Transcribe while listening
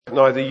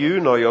neither you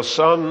nor your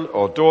son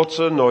or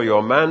daughter, nor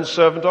your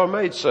manservant or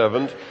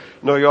maidservant,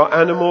 nor your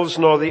animals,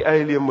 nor the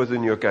alien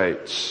within your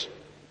gates.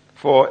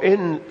 For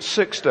in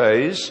 6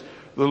 days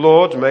the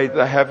Lord made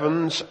the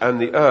heavens and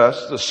the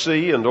earth, the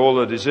sea and all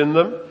that is in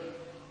them,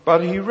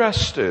 but he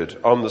rested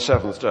on the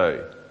seventh day.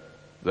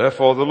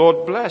 Therefore the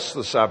Lord blessed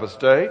the Sabbath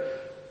day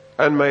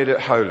and made it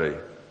holy.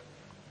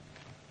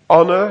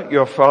 Honor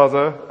your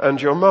father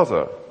and your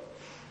mother,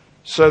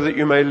 so that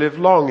you may live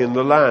long in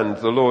the land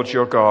the Lord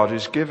your God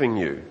is giving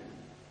you.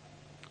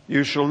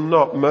 You shall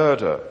not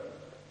murder.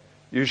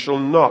 You shall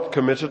not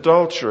commit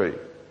adultery.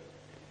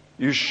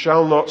 You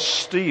shall not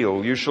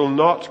steal. You shall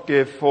not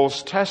give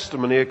false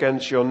testimony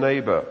against your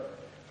neighbor.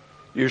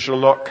 You shall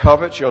not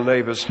covet your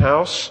neighbor's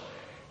house.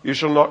 You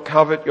shall not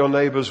covet your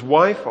neighbor's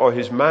wife or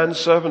his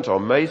manservant or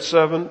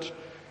maidservant,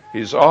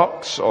 his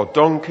ox or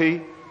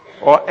donkey,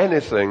 or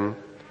anything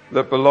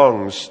that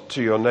belongs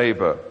to your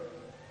neighbor.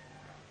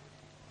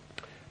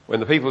 When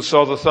the people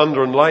saw the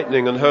thunder and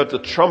lightning and heard the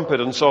trumpet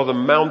and saw the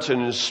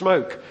mountain in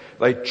smoke,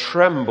 they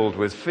trembled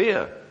with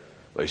fear.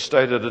 They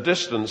stayed at a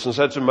distance and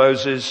said to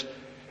Moses,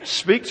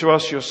 "Speak to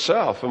us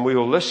yourself and we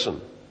will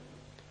listen.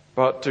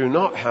 But do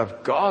not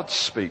have God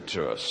speak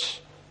to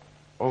us,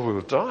 or we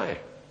will die."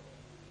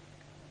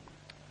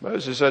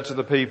 Moses said to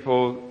the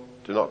people,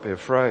 "Do not be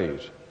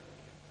afraid.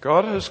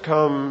 God has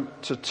come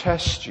to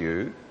test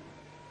you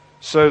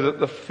so that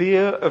the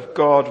fear of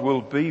God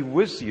will be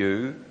with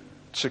you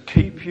to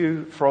keep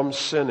you from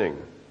sinning."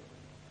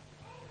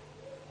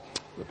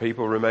 The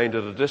people remained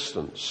at a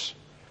distance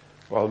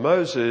while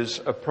Moses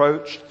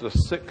approached the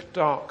thick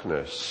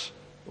darkness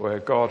where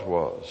God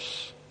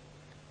was.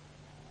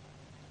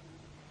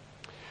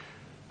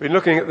 Been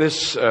looking at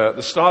this,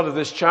 the start of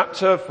this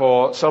chapter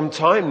for some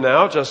time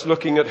now, just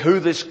looking at who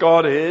this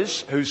God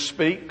is, who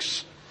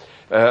speaks,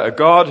 a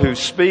God who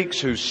speaks,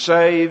 who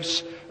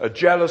saves, a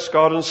jealous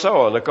God and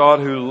so on, a God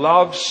who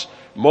loves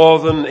more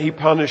than he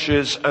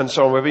punishes and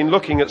so on. We've been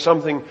looking at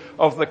something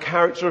of the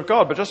character of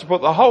God, but just to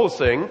put the whole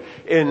thing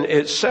in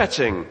its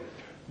setting,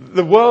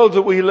 the world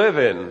that we live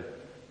in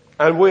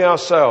and we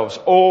ourselves,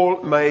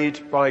 all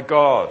made by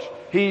God.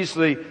 He's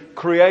the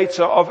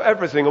creator of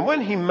everything. And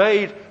when he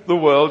made the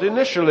world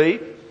initially,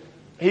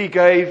 he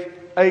gave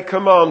a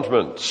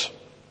commandment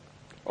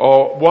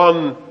or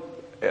one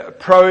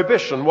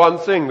prohibition, one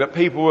thing that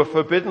people were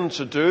forbidden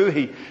to do.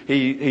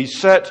 He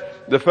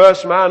set the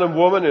first man and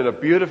woman in a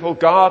beautiful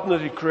garden that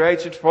he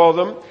created for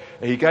them.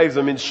 He gave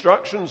them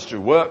instructions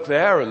to work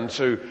there and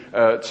to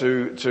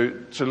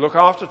look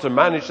after, to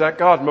manage that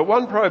garden. But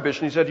one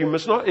prohibition, he said, you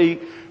must not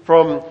eat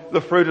from the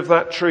fruit of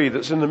that tree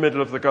that's in the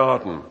middle of the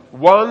garden.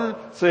 One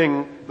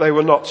thing they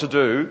were not to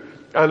do,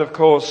 and of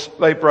course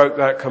they broke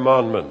that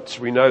commandment.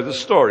 We know the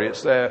story.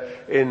 It's there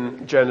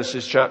in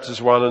Genesis chapters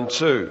 1 and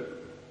 2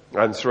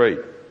 and 3.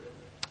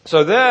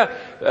 So there,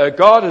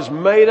 God has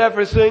made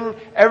everything.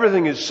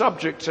 Everything is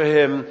subject to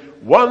him.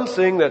 One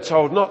thing they're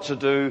told not to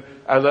do,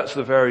 and that's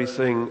the very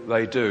thing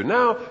they do.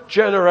 Now,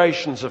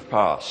 generations have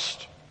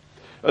passed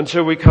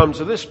until we come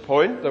to this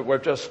point that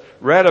we've just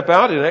read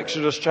about in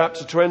Exodus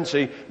chapter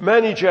 20.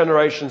 Many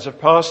generations have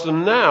passed,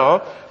 and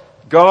now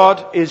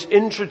God is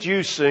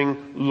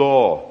introducing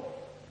law.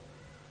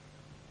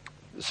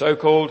 The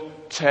so-called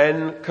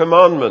 10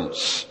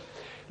 Commandments.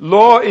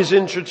 Law is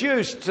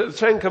introduced. The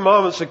 10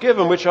 Commandments are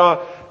given, which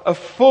are a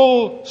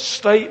full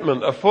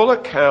statement, a full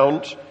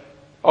account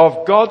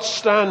of God's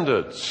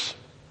standards.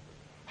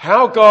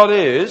 How God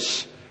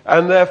is,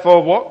 and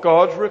therefore what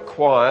God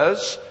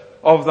requires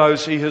of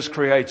those he has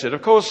created.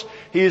 Of course,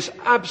 he is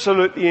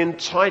absolutely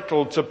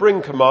entitled to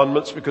bring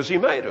commandments because he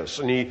made us,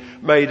 and he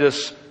made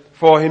us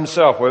for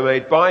himself. We're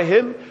made by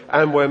him,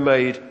 and we're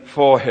made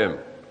for him.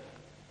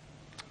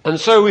 And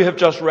so we have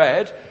just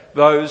read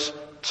those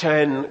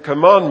 10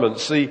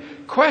 Commandments. The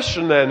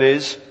question then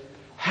is,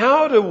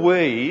 how do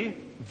we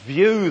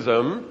view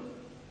them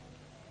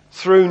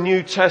through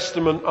New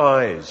Testament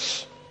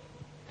eyes?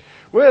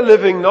 We're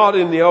living not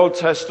in the Old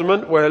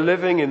Testament, we're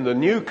living in the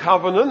New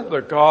Covenant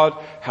that God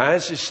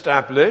has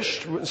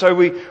established. So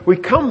we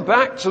come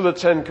back to the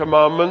 10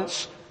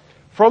 Commandments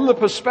from the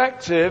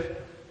perspective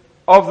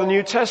of the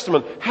New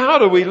Testament. How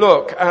do we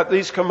look at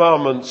these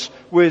commandments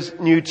with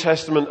New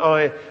Testament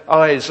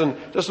eyes? And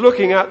just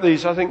looking at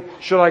these, I think,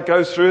 should I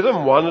go through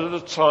them one at a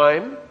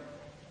time,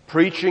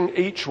 preaching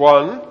each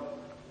one?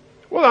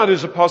 Well, that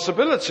is a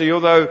possibility,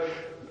 although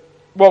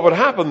what would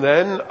happen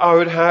then, I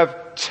would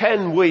have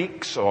 10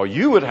 weeks, or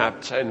you would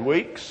have 10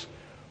 weeks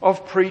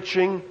of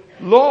preaching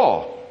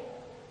law.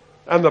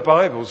 And the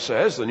Bible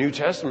says, the New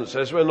Testament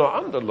says, we're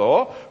not under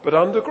law, but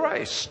under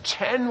grace.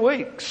 10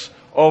 weeks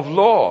of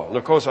law. And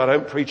of course, I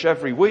don't preach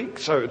every week,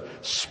 so it would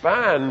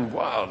span,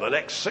 the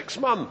next 6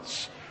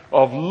 months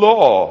of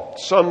law,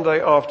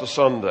 Sunday after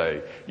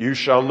Sunday. You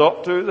shall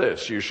not do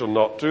this, you shall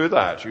not do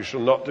that, you shall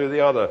not do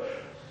the other.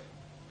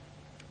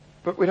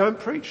 But we don't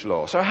preach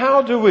law. So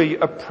how do we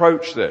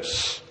approach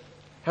this?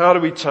 How do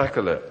we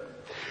tackle it?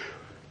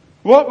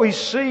 What we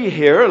see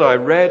here, and I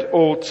read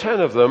all 10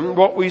 of them,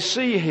 what we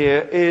see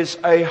here is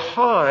a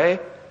high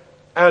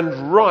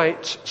and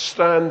right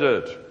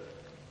standard.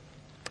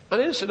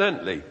 And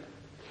incidentally,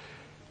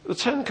 the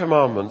Ten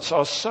Commandments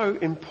are so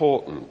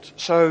important.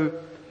 So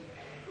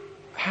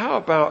how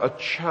about a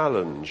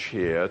challenge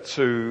here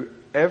to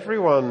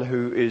everyone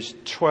who is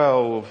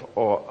 12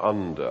 or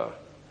under?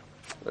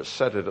 Let's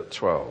set it at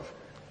 12.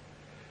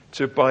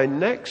 To by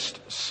next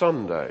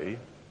Sunday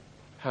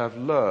have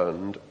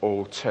learned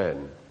all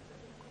 10.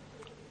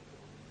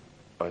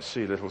 I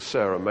see little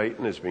Sarah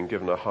Mayton has been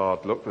given a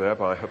hard look there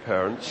by her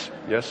parents.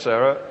 Yes,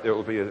 Sarah, it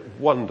will be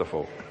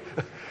wonderful.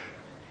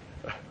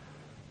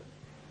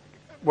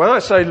 When I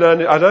say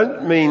learn, I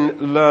don't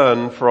mean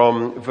learn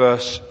from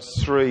verse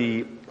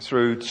 3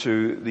 through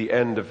to the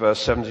end of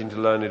verse 17 to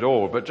learn it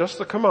all, but just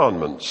the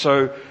commandments.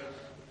 So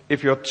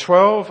if you're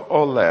 12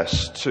 or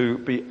less, to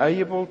be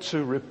able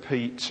to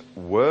repeat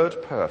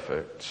word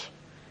perfect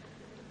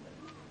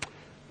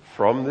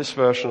from this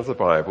version of the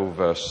Bible,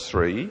 verse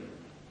 3,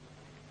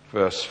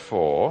 verse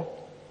 4,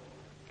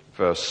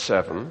 verse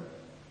 7,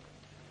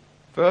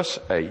 verse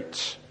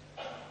 8,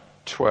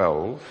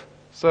 12,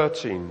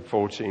 13,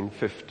 14,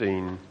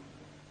 15,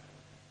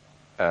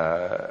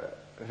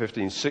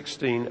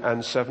 16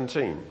 and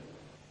 17.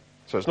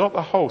 So it's not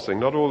the whole thing,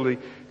 not all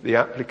the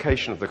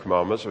application of the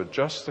commandments, but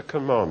just the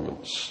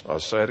commandments. I'll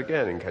say it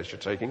again in case you're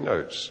taking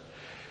notes.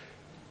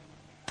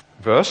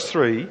 Verse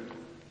 3,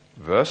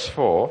 verse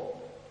 4,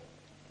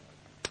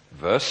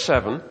 verse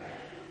 7,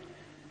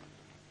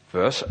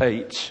 verse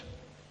 8,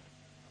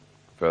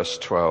 verse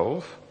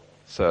 12,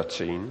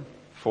 13,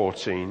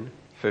 14,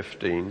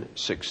 15,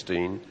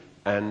 16,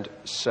 and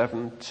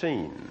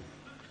 17.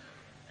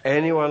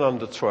 Anyone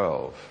under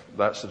 12,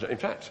 in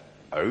fact,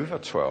 over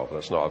 12,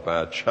 that's not a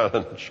bad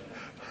challenge.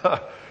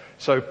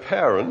 So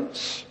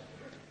parents,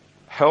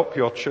 help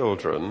your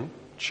children.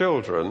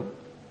 Children,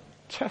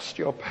 test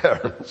your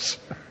parents.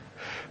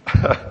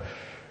 I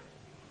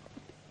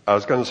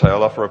was going to say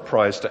I'll offer a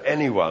prize to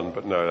anyone,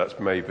 but no, that's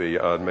maybe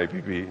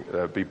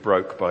be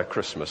broke by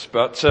Christmas.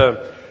 But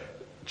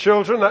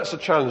children, that's a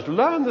challenge.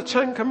 Learn the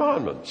Ten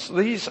Commandments.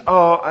 These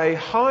are a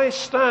high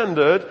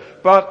standard,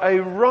 but a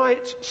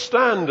right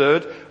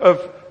standard of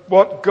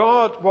what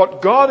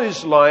God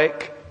is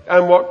like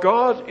and what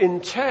God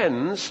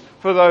intends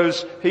for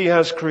those He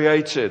has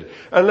created.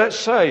 And let's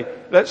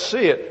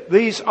see it.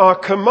 These are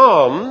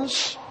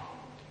commands.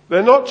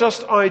 They're not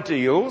just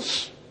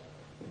ideals.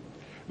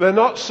 They're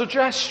not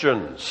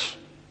suggestions.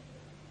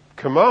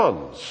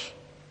 Commands.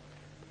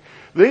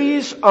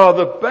 These are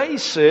the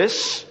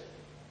basis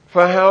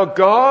for how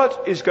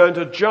God is going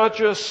to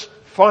judge us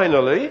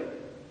finally,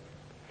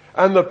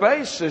 and the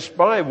basis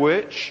by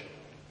which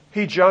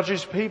He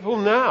judges people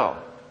now.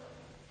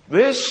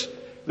 These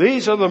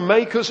are the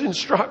Maker's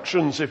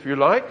instructions, if you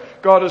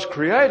like. God has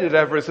created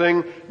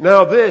everything.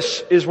 Now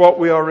this is what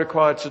we are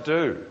required to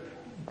do.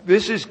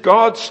 This is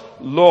God's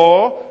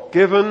law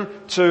given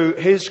to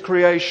His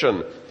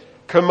creation.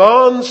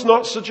 Commands,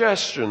 not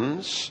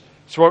suggestions.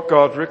 It's what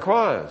God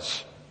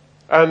requires.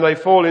 And they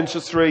fall into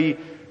three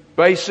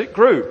basic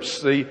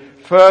groups. The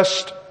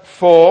first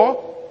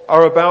four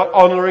are about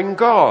honouring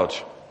God.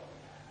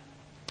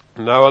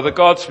 No other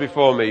gods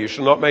before me. You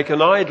shall not make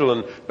an idol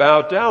and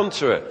bow down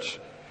to it.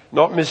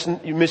 Not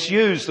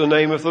misuse the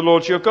name of the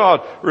Lord your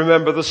God.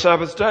 Remember the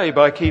Sabbath day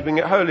by keeping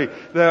it holy.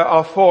 There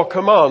are four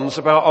commands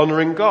about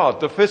honouring God.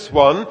 The fifth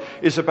one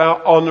is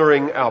about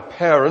honouring our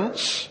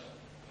parents.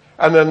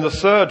 And then the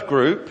third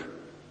group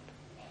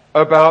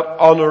about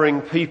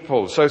honouring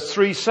people. So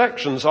three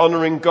sections: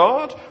 honouring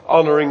God,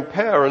 honouring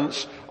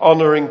parents,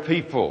 honouring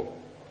people.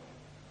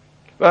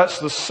 That's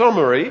the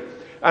summary.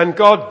 And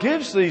God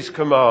gives these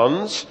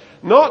commands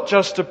not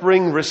just to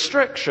bring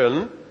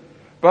restriction,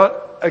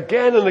 but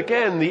again and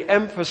again the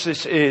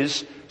emphasis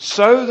is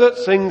so that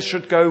things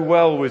should go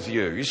well with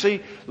you. You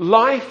see,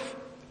 life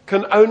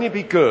can only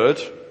be good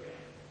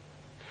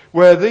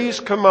where these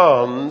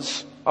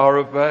commands are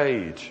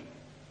obeyed.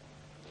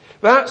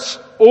 That's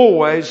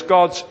always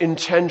God's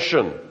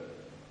intention.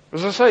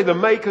 As I say, the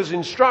Maker's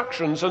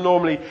instructions are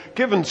normally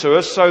given to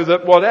us so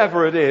that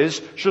whatever it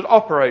is should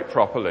operate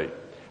properly.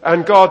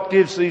 And God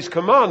gives these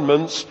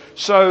commandments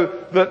so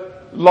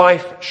that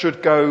life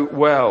should go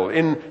well.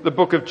 In the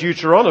book of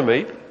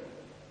Deuteronomy,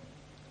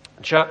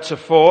 chapter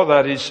 4,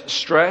 that is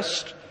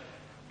stressed.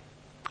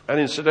 And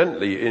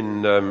incidentally,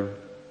 in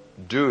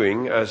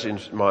doing, as in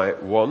my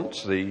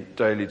wont, the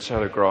Daily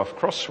Telegraph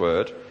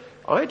crossword,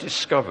 I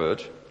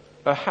discovered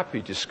a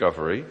happy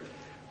discovery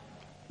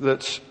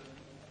that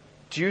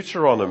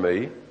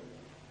Deuteronomy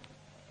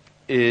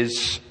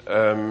is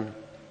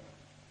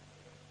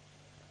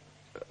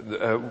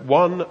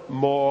one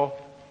more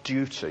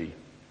duty.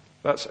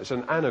 It's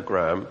an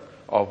anagram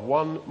of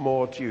one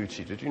more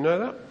duty. Did you know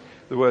that?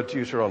 The word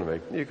Deuteronomy.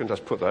 You can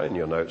just put that in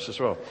your notes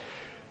as well.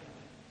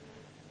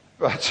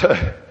 But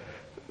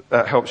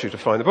that helps you to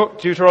find the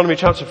book. Deuteronomy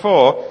chapter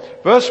 4,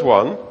 verse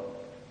 1.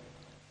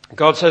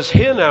 God says,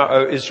 "Hear now,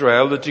 O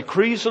Israel, the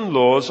decrees and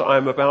laws I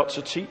am about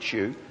to teach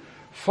you.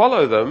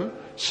 Follow them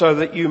so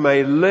that you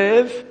may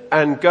live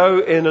and go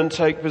in and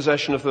take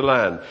possession of the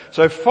land."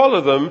 So follow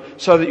them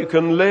so that you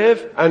can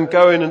live and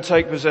go in and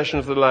take possession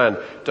of the land.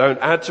 Don't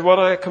add to what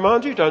I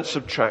command you. Don't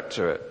subtract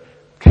to it.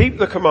 Keep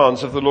the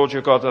commands of the Lord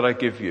your God that I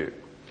give you.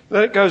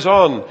 Then it goes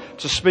on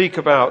to speak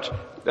about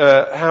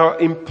how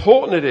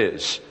important it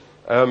is.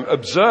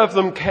 Observe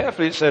them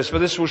carefully, it says, for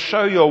this will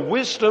show your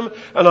wisdom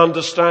and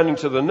understanding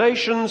to the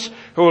nations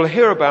who will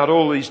hear about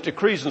all these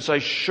decrees and say,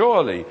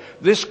 surely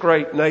this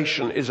great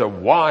nation is a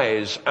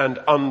wise and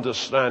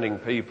understanding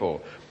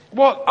people.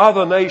 What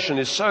other nation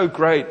is so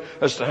great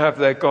as to have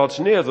their gods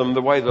near them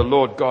the way the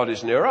Lord God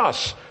is near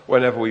us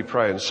whenever we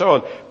pray, and so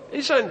on?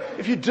 He's saying,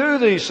 if you do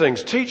these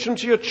things, teach them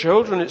to your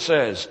children, it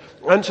says,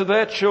 and to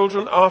their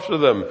children after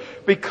them,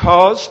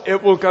 because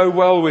it will go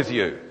well with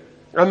you.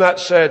 And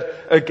that's said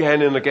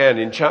again and again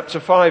in chapter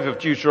 5 of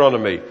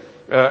Deuteronomy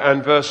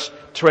and verse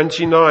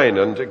 29,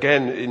 and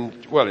again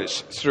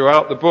it's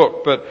throughout the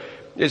book, but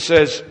it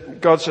says,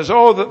 God says,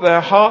 oh, that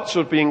their hearts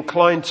would be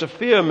inclined to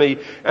fear me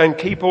and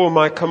keep all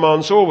my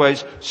commands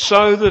always,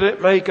 so that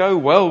it may go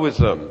well with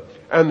them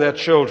and their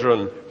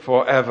children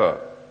forever.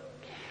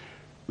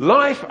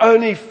 Life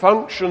only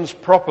functions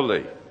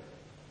properly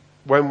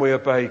when we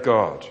obey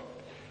God.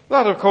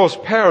 That, of course,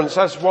 parents,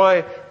 that's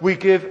why we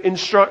give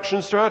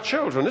instructions to our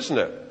children, isn't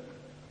it?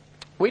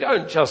 We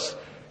don't just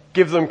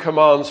give them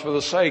commands for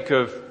the sake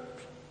of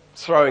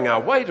throwing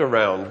our weight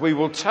around. We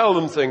will tell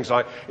them things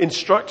like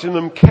instructing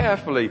them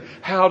carefully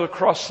how to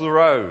cross the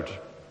road.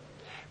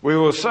 We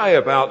will say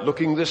about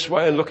looking this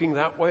way and looking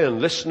that way and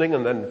listening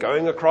and then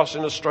going across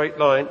in a straight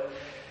line.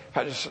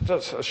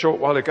 Just a short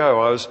while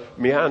ago, I was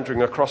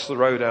meandering across the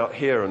road out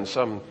here and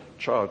some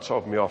child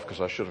told me off because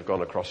I should have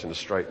gone across in a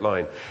straight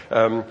line.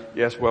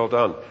 Yes, well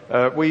done.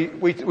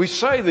 We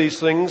say these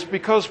things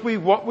because we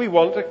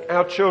want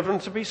our children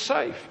to be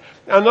safe.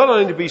 And not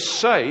only to be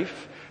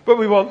safe, but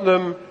we want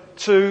them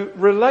to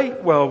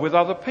relate well with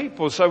other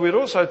people. So we'd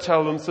also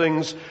tell them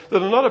things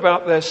that are not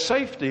about their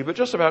safety, but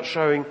just about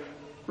showing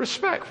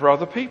respect for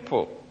other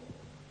people.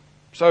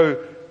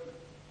 So,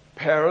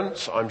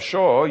 parents, I'm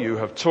sure you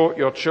have taught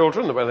your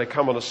children that when they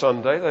come on a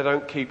Sunday, they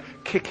don't keep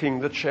kicking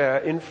the chair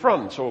in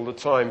front all the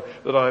time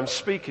that I'm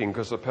speaking,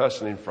 because the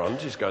person in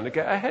front is going to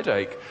get a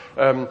headache.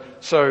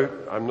 So,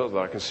 I'm not that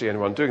I can see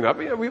anyone doing that,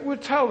 but we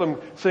would tell them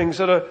things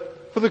that are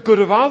for the good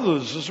of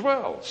others as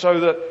well,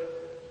 so that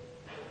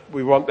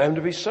we want them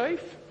to be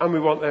safe and we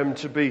want them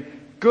to be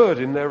good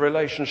in their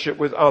relationship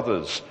with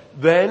others.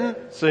 Then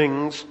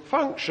things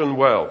function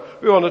well.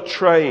 We want to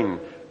train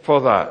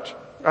for that.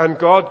 And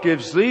God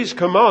gives these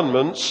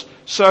commandments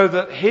so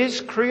that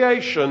His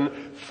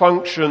creation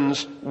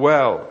functions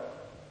well.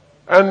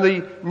 And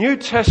the New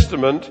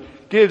Testament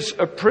gives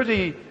a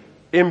pretty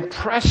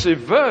impressive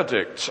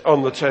verdict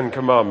on the Ten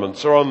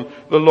Commandments, or on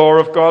the law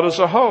of God as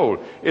a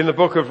whole. In the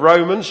book of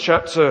Romans,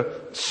 chapter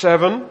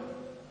 7,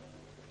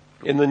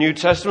 in the New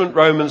Testament,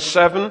 Romans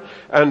 7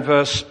 and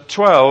verse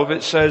 12,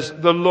 it says,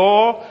 the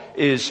law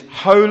is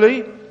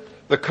holy,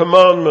 the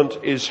commandment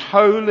is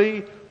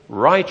holy,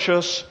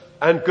 righteous,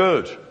 and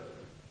good.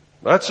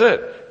 That's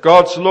it.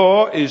 God's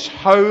law is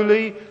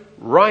holy,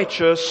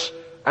 righteous,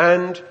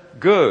 and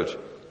good.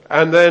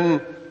 And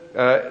then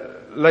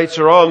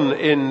later on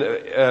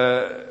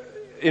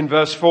in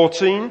verse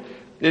 14,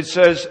 it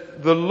says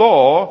the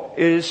law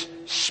is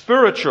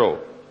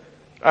spiritual.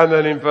 And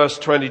then in verse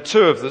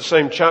 22 of the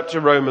same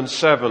chapter, Romans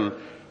 7,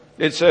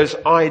 it says,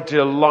 I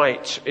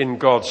delight in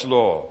God's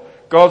law.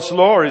 God's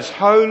law is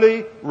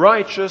holy,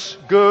 righteous,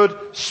 good,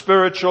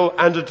 spiritual,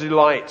 and a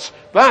delight.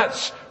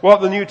 That's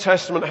what the New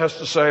Testament has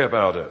to say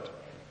about it.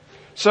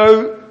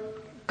 So,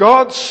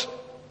 God's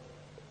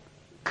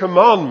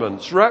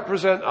commandments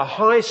represent a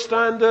high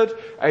standard,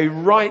 a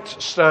right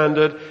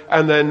standard,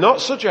 and they're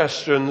not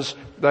suggestions,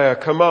 they are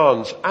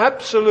commands,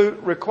 absolute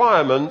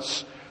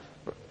requirements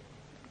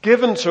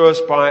given to us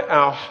by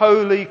our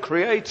holy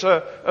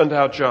Creator and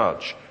our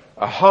Judge.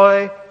 A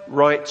high,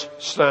 right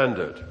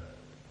standard.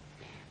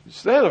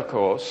 It's then, of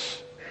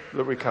course,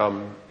 that we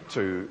come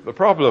to the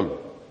problem.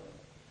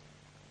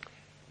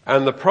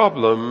 And the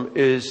problem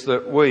is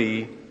that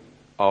we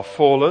are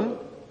fallen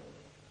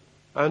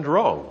and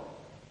wrong.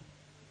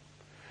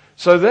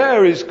 So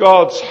there is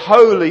God's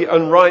holy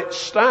and right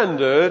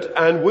standard,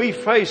 and we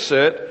face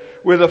it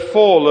with a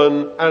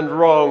fallen and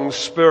wrong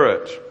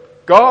spirit.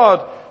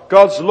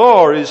 God's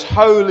law is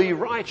holy,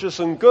 righteous,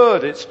 and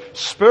good. It's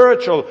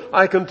spiritual.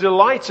 I can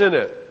delight in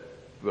it.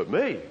 But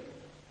me,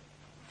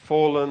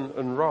 fallen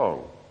and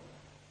wrong.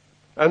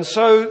 And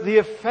so the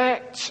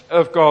effect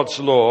of God's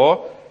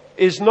law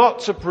is not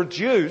to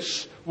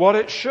produce what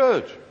it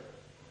should.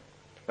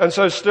 And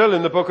so still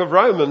in the book of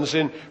Romans,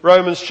 in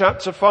Romans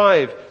chapter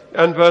 5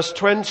 and verse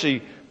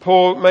 20,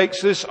 Paul makes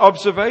this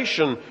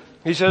observation.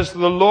 He says,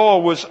 the law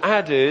was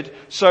added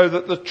so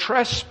that the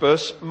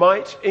trespass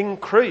might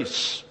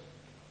increase.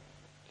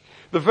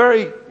 The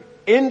very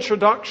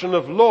introduction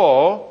of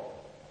law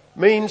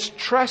means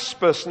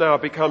trespass now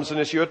becomes an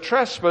issue. A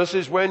trespass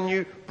is when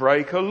you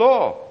break a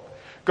law.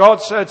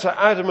 God said to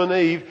Adam and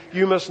Eve,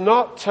 you must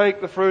not take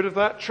the fruit of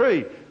that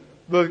tree.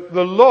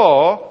 The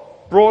law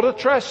brought a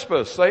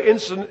trespass. They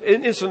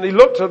instantly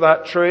looked at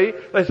that tree.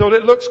 They thought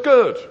it looks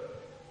good.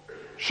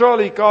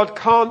 Surely God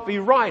can't be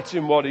right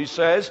in what he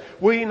says.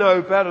 We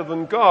know better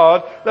than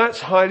God.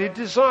 That's highly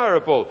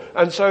desirable.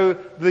 And so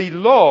the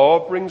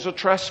law brings a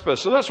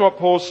trespass. And that's what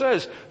Paul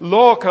says.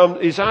 Law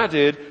is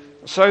added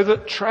so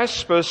that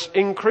trespass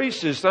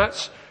increases.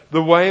 That's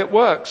the way it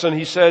works. And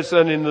he says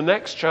then in the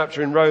next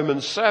chapter in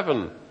Romans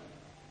 7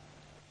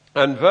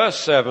 and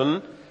verse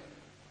 7,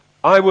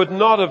 I would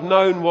not have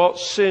known what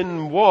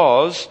sin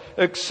was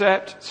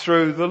except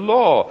through the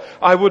law.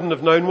 I wouldn't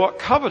have known what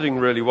coveting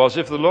really was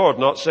if the law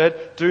had not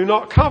said, do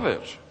not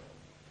covet.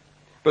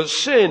 But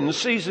sin,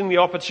 seizing the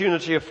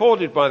opportunity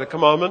afforded by the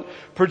commandment,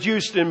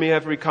 produced in me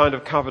every kind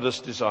of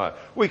covetous desire.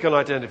 We can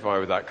identify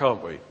with that,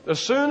 can't we? As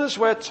soon as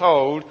we're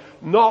told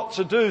not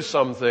to do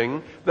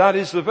something, that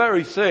is the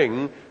very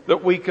thing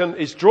that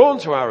is drawn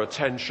to our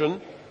attention,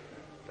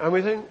 and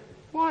we think,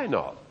 why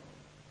not?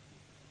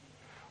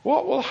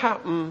 What will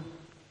happen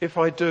if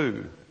I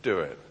do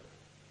it?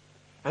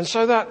 And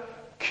so that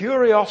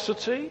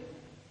curiosity,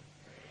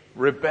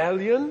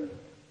 rebellion,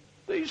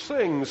 these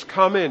things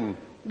come in.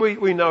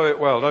 We know it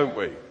well, don't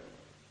we?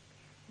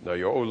 No,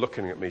 you're all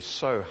looking at me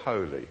so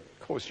holy.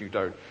 Of course you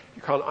don't.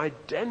 You can't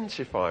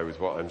identify with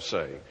what I'm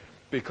saying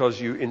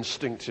because you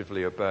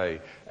instinctively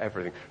obey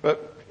everything.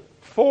 But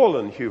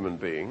fallen human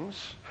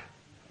beings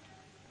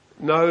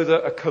know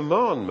that a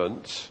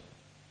commandment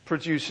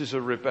produces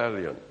a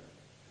rebellion.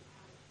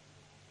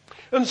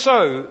 And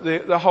so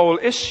the whole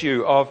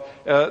issue of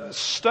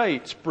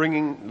states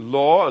bringing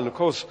law, and of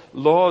course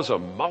laws are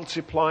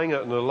multiplying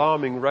at an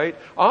alarming rate,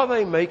 are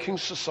they making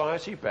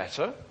society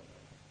better?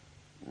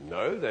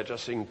 No, they're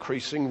just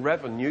increasing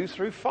revenue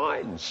through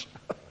fines.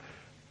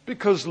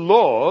 Because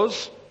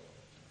laws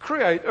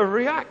create a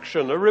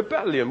reaction, a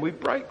rebellion. We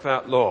break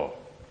that law.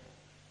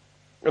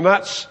 And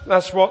that's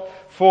what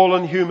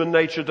fallen human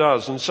nature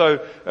does. And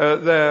so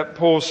there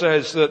Paul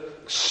says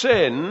that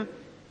sin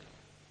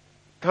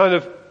kind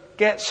of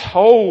gets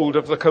hold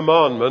of the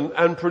commandment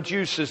and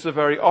produces the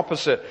very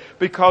opposite,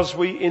 because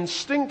we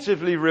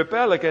instinctively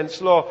rebel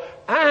against law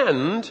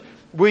and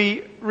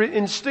we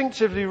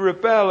instinctively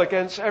rebel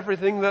against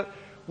everything that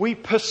we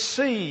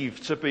perceive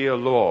to be a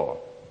law.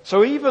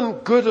 So even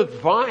good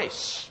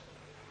advice,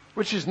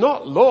 which is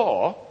not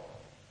law,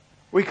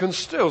 we can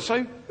still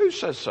say, who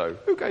says so?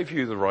 Who gave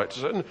you the right to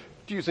say it? And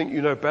do you think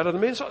you know better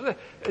than me?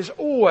 There's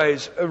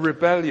always a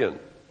rebellion.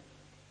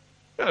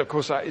 And of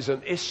course that is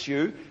an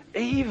issue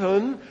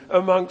even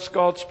amongst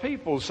God's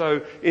people.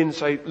 So in,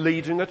 say,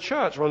 leading a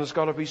church, one has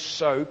got to be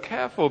so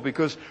careful,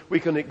 because we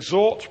can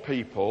exhort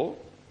people,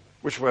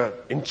 which we're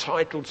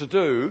entitled to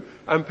do,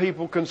 and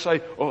people can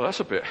say, oh, that's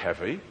a bit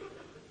heavy.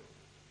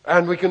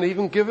 And we can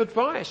even give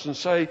advice and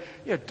say,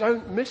 yeah,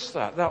 don't miss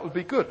that. That would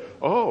be good.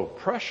 Oh,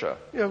 pressure.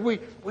 You know, we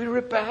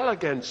rebel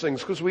against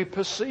things because we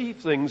perceive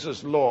things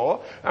as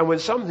law. And when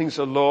something's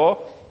a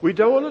law, we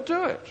don't want to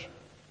do it.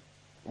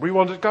 We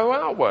want to go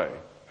our way.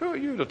 Who are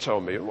you to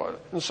tell me?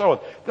 And so on.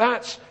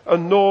 That's a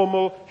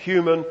normal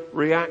human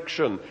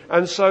reaction.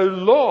 And so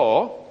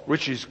law,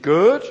 which is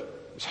good,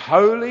 is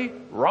holy,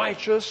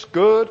 righteous,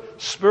 good,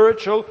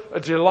 spiritual, a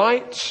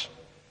delight,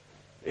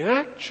 it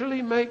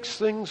actually makes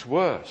things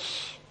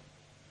worse.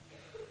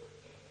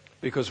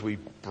 Because we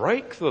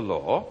break the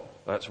law,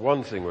 that's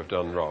one thing we've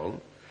done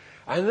wrong,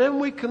 and then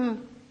we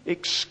can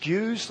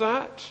excuse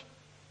that,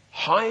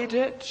 hide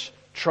it,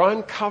 try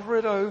and cover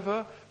it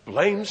over,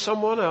 blame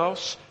someone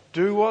else,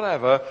 do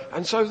whatever,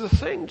 and so the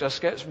thing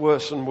just gets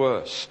worse and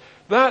worse.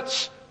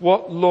 That's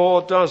what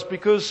law does,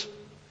 because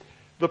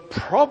the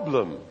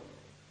problem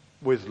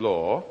with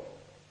law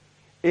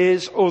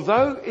is,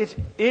 although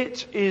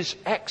it is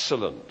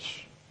excellent,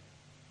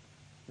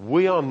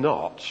 we are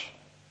not.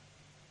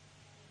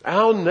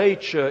 Our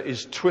nature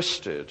is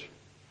twisted,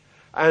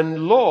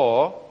 and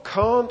law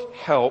can't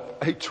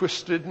help a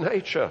twisted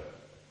nature.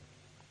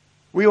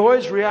 We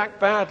always react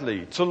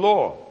badly to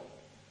law.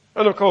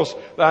 And of course,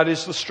 that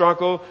is the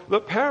struggle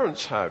that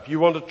parents have.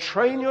 You want to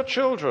train your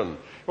children. You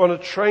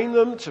want to train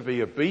them to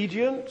be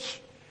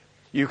obedient.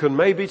 You can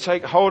maybe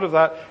take hold of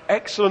that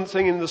excellent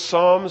thing in the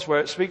Psalms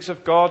where it speaks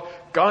of God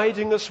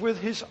guiding us with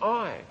his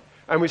eye.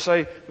 And we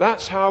say,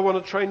 that's how I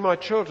want to train my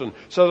children,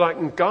 so that I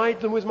can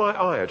guide them with my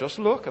eye. I just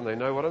look and they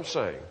know what I'm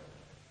saying.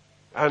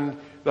 And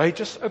they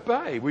just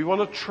obey. We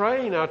want to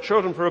train our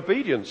children for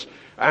obedience.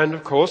 And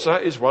of course,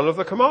 that is one of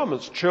the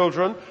commandments.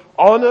 Children,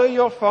 honor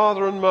your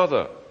father and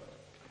mother.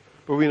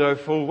 But we know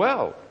full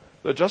well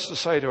that just to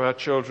say to our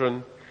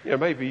children, you know,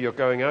 maybe you're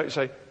going out, you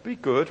say, be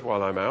good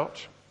while I'm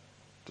out.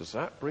 Does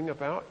that bring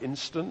about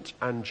instant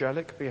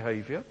angelic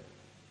behavior?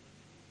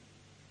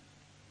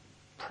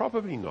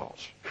 Probably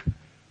not.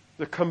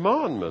 The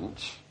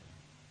commandment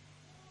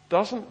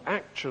doesn't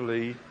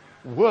actually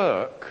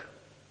work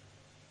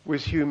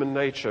with human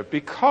nature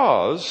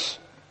because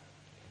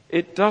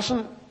it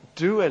doesn't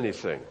do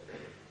anything.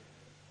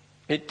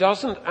 It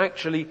doesn't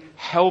actually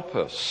help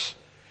us.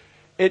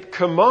 It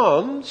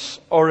commands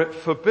or it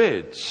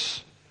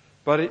forbids,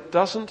 but it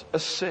doesn't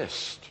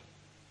assist.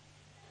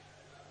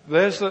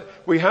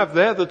 We have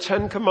there the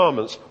Ten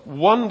Commandments.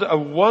 A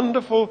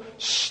wonderful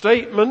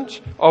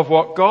statement of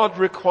what God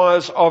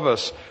requires of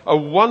us. A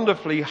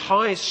wonderfully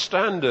high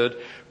standard.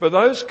 But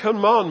those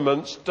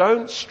commandments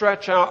don't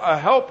stretch out a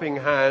helping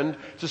hand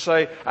to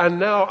say, and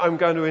now I'm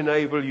going to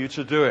enable you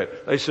to do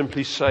it. They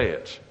simply say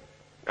it.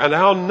 And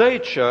our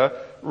nature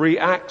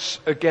reacts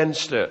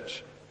against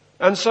it.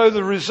 And so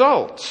the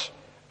result,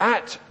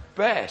 at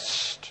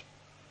best,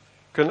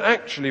 can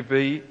actually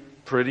be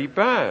pretty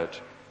bad.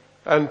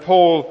 And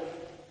Paul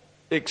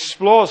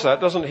explores that,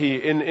 doesn't he,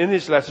 in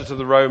his letter to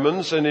the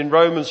Romans, and in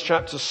Romans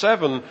chapter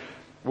 7,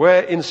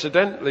 where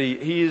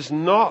incidentally he is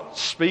not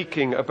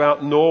speaking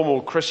about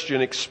normal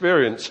Christian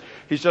experience.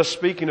 He's just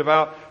speaking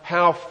about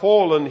how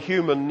fallen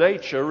human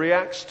nature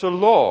reacts to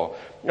law.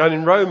 And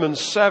in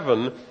Romans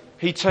 7,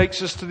 he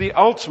takes us to the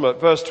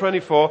ultimate, verse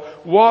 24,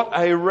 what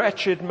a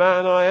wretched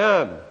man I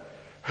am.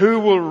 Who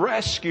will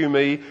rescue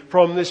me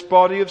from this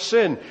body of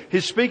sin?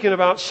 He's speaking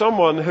about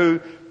someone who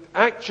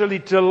actually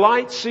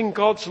delights in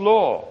God's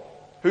law,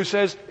 who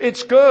says,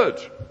 it's good.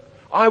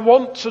 I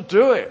want to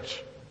do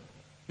it.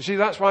 You see,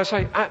 that's why I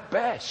say, at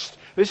best.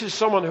 This is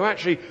someone who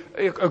actually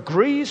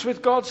agrees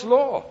with God's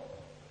law.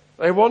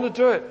 They want to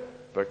do it.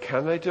 But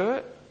can they do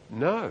it?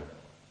 No.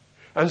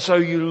 And so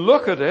you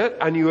look at it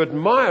and you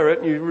admire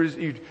it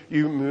and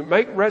you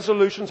make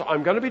resolutions.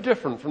 I'm going to be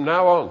different from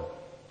now on.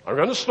 I'm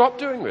going to stop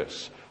doing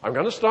this. I'm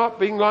going to start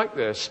being like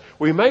this.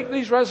 We make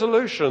these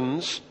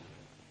resolutions,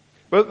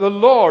 but the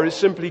law is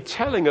simply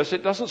telling us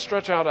it doesn't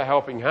stretch out a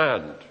helping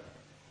hand.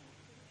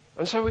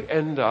 And so we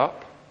end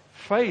up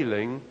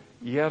failing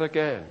yet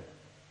again.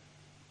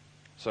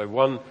 So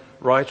one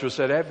writer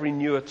said every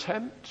new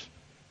attempt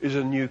is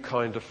a new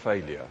kind of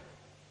failure.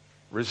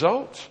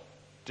 Result?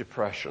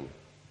 Depression.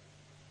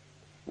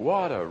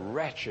 What a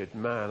wretched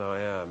man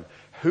I am.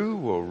 Who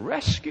will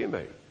rescue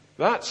me?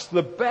 That's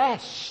the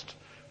best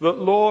that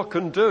law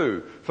can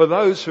do. For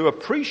those who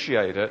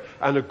appreciate it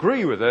and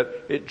agree with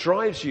it, it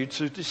drives you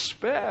to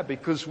despair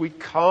because we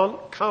can't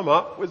come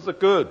up with the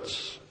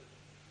goods.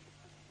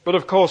 But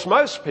of course,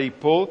 most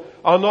people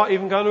are not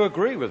even going to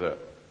agree with it.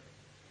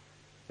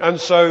 And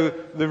so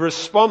the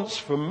response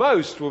for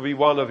most will be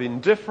one of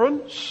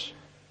indifference,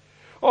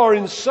 or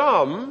in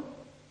some,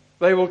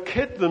 they will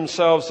kid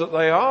themselves that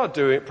they are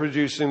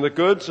producing the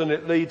goods, and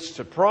it leads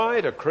to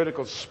pride, a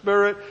critical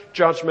spirit,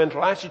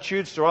 judgmental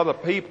attitudes to other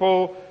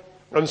people.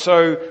 And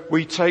so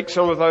we take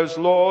some of those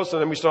laws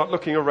and then we start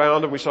looking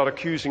around and we start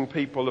accusing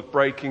people of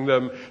breaking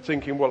them,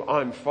 thinking, well,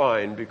 I'm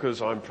fine because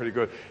I'm pretty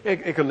good.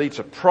 It can lead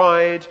to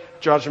pride,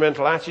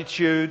 judgmental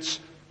attitudes.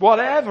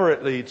 Whatever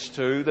it leads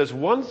to, there's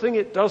one thing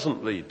it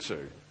doesn't lead to,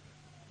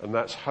 and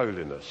that's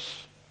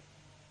holiness.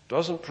 It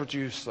doesn't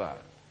produce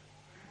that.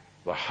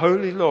 The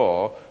holy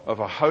law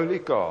of a holy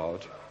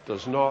God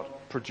does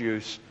not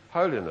produce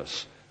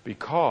holiness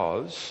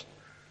because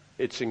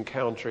it's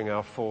encountering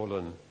our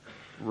fallen,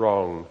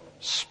 wrong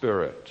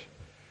spirit.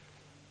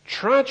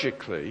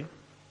 Tragically,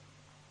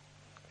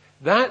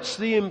 that's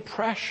the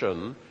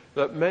impression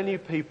that many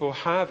people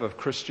have of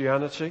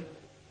Christianity.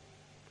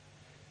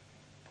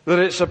 That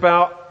it's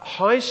about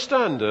high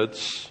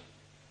standards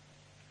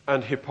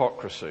and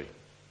hypocrisy.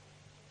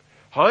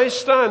 High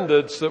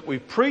standards that we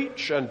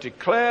preach and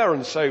declare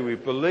and say we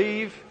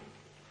believe,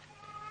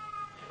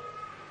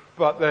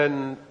 but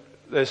then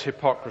there's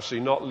hypocrisy,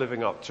 not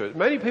living up to it.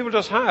 Many people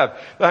just have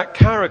that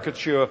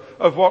caricature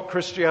of what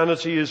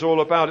Christianity is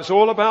all about. It's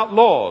all about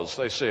laws,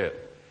 they see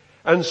it.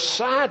 And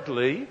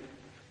sadly,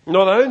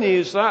 not only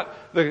is that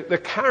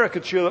the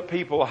caricature that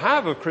people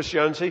have of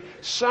Christianity,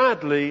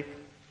 sadly,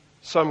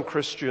 some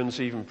Christians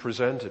even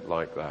present it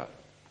like that.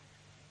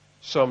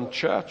 Some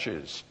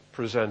churches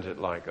present it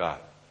like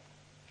that.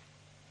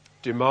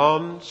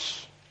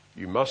 Demands,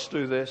 you must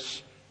do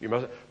this, you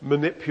must,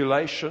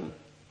 manipulation,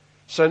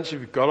 sense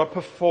of you've got to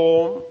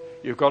perform,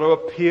 you've got to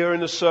appear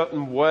in a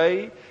certain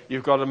way,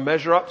 you've got to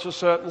measure up to a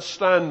certain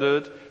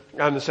standard,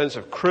 and the sense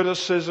of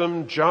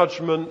criticism,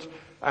 judgment,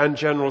 and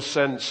general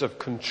sense of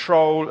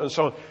control and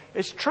so on.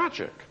 It's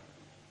tragic.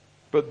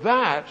 But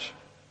that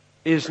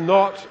is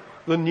not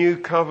the new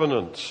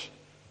covenant.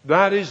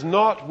 That is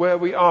not where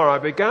we are. I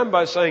began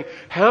by saying,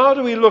 how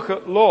do we look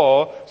at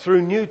law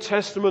through New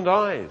Testament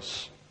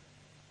eyes?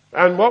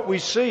 And what we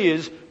see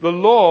is the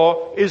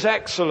law is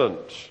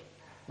excellent.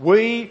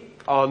 We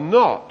are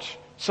not.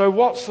 So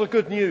what's the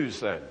good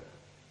news then?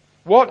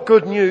 What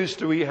good news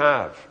do we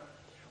have?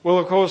 Well,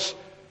 of course,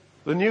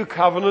 the new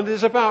covenant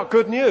is about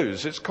good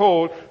news. It's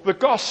called the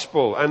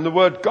gospel, and the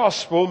word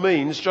gospel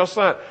means just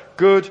that,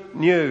 good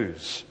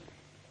news.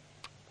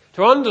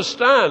 To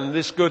understand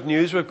this good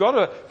news, we've got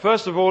to,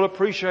 first of all,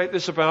 appreciate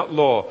this about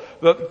law,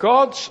 that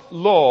God's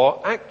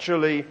law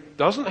actually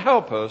doesn't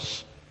help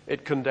us,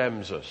 it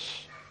condemns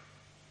us.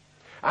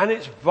 And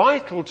it's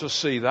vital to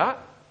see that,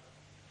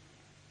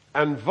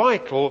 and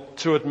vital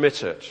to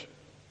admit it.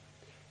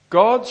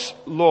 God's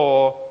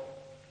law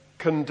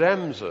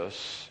condemns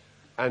us,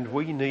 and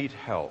we need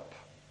help.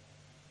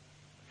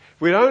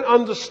 If we don't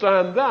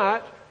understand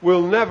that,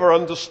 we'll never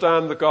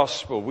understand the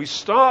gospel. We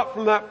start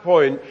from that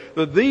point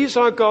that these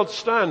are God's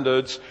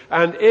standards,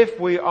 and if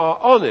we are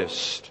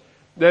honest,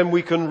 then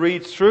we can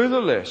read through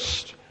the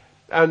list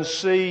and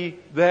see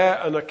there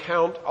an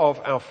account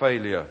of our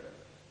failure.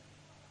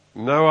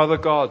 No other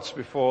gods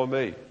before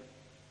me.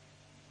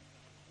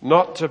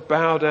 Not to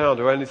bow down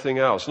to anything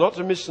else. Not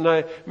to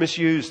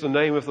misuse the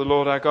name of the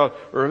Lord our God.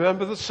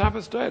 Remember the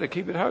Sabbath day to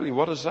keep it holy.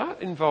 What does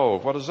that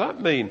involve? What does that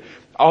mean?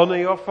 Honor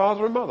your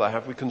father and mother.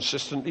 Have we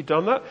consistently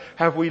done that?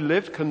 Have we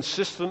lived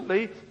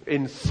consistently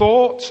in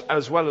thought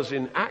as well as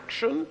in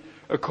action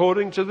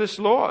according to this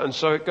law? And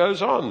so it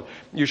goes on.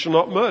 You shall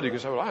not murder. You can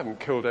say, well, I haven't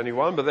killed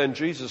anyone. But then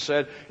Jesus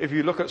said, if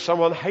you look at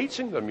someone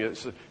hating them,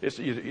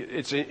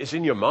 it's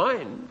in your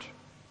mind.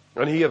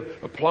 And he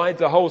applied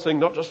the whole thing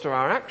not just to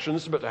our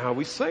actions, but to how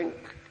we think.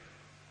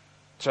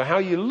 To how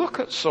you look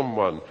at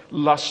someone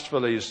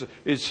lustfully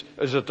is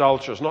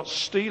adulterous, not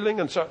stealing.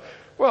 And so,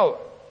 well,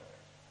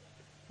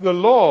 the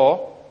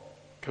law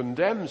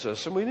condemns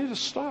us, and we need to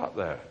start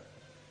there.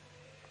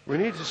 We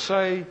need to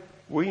say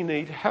we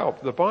need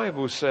help. The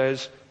Bible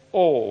says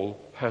all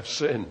have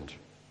sinned.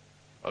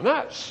 And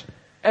that's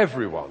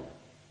everyone.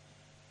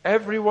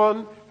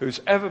 Everyone who's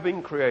ever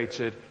been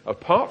created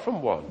apart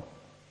from one.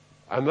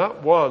 And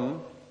that one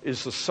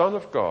is the Son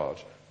of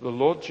God, the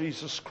Lord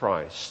Jesus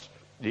Christ,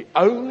 the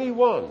only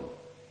one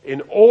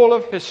in all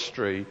of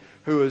history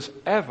who has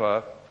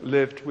ever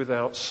lived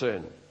without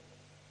sin.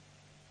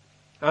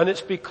 And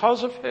it's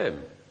because of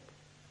him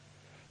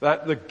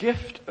that the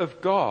gift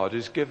of God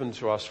is given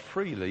to us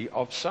freely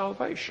of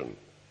salvation.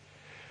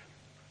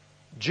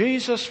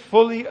 Jesus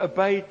fully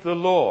obeyed the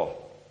law.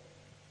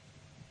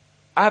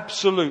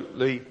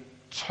 Absolutely,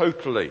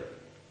 totally.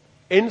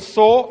 In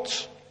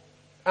thought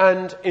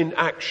and in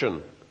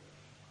action.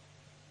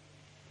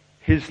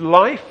 His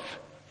life,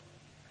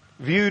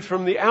 viewed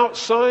from the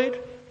outside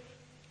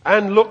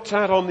and looked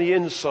at on the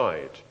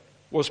inside,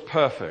 was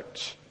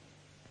perfect.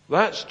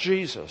 That's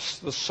Jesus,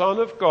 the Son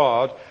of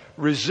God,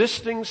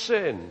 resisting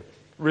sin,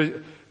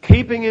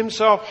 keeping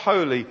himself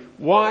holy.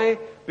 Why?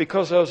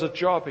 Because there was a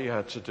job he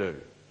had to do.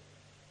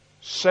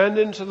 Sent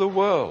into the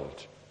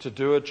world to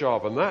do a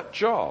job. And that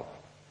job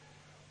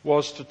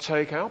was to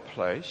take our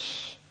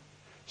place,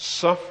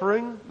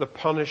 suffering the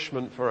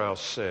punishment for our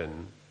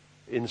sin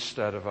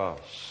instead of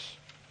us.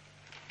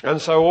 And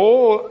so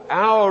all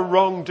our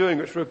wrongdoing,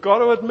 which we've got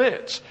to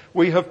admit,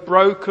 we have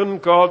broken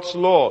God's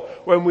law.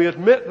 When we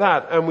admit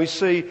that and we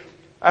see,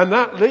 and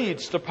that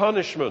leads to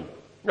punishment,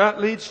 that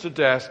leads to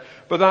death,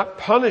 but that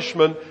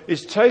punishment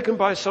is taken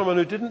by someone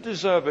who didn't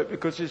deserve it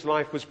because his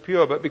life was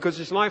pure. But because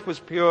his life was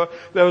pure,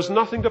 there was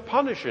nothing to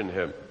punish in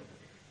him.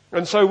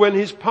 And so when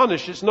he's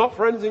punished, it's not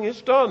for anything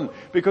he's done,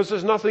 because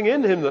there's nothing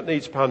in him that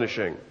needs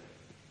punishing.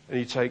 And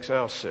he takes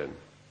our sin,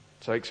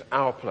 takes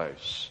our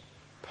place,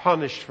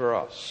 punished for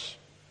us,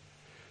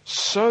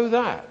 so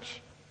that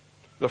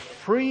the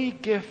free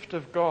gift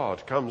of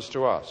God comes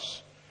to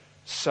us.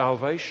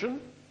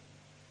 Salvation,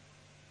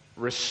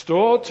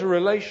 restored to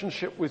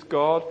relationship with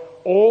God,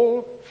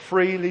 all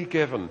freely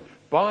given.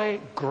 By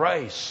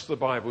grace, the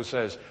Bible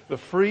says, the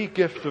free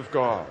gift of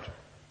God.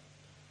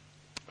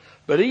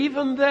 But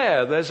even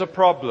there's a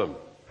problem.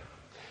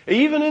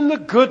 Even in the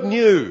good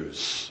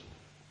news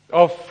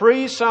of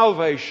free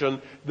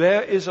salvation,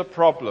 there is a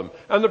problem.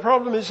 And the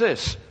problem is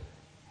this.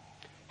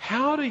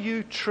 How do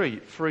you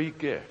treat free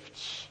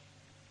gifts?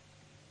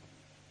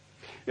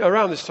 You know,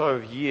 around this time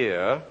of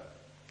year,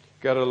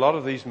 get a lot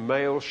of these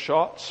mail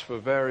shots for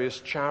various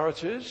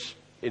charities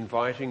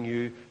inviting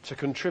you to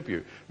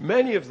contribute.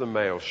 Many of the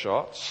mail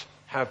shots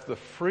have the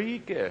free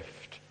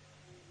gift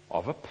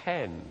of a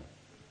pen.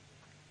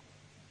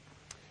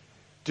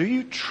 Do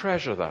you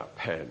treasure that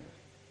pen?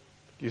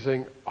 Do you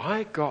think,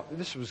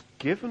 this was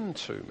given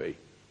to me?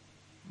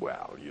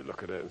 Well, you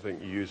look at it and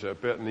think you use it a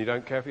bit and you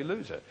don't care if you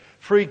lose it.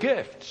 Free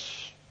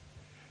gifts.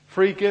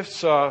 Free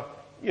gifts are,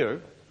 I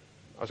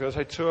was going to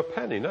say to a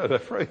penny. No, they're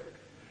free.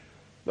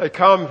 They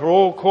come from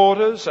all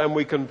quarters and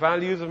we can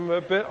value them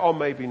a bit or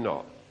maybe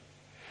not.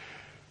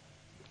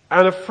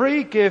 And a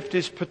free gift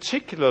is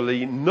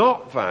particularly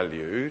not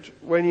valued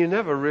when you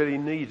never really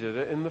needed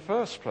it in the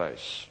first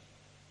place.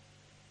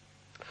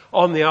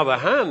 On the other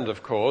hand,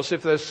 of course,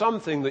 if there's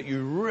something that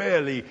you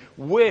really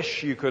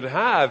wish you could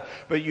have,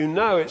 but you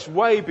know it's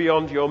way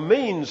beyond your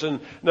means, and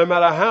no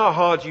matter how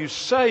hard you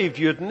saved,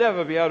 you'd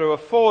never be able to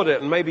afford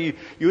it, and maybe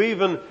you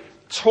even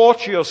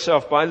torture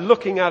yourself by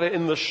looking at it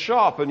in the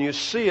shop and you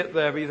see it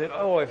there, but you think,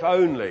 oh, if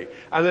only.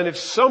 And then if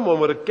someone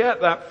were to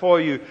get that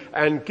for you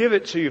and give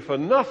it to you for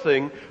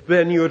nothing,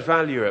 then you would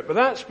value it. But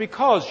that's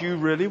because you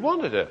really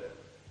wanted it.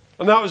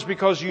 And that was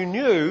because you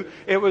knew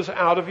it was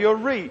out of your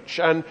reach.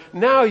 And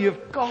now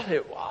you've got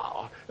it.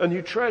 Wow. And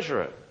you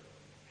treasure it.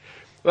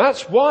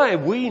 That's why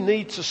we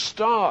need to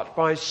start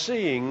by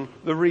seeing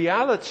the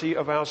reality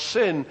of our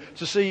sin,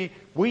 to see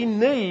we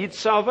need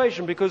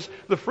salvation, because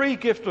the free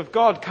gift of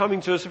God coming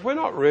to us, if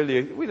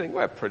we think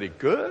we're pretty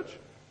good,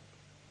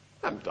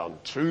 haven't done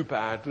too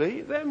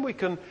badly, then we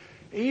can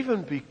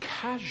even be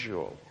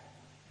casual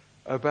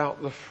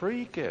about the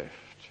free gift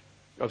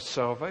of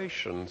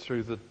salvation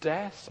through the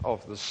death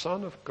of the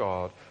Son of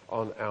God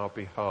on our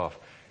behalf.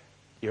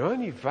 You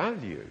only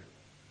value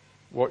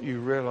what you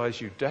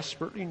realize you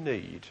desperately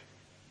need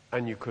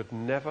and you could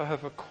never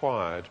have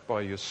acquired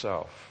by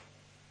yourself.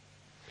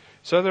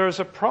 So there is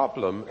a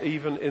problem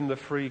even in the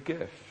free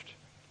gift.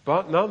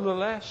 But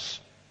nonetheless,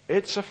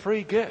 it's a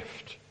free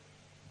gift.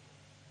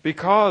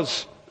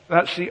 Because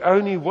that's the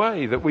only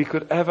way that we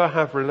could ever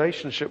have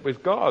relationship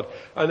with God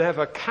and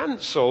ever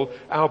cancel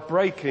our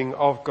breaking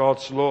of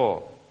God's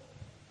law.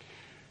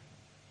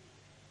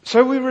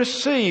 So we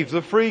receive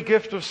the free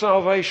gift of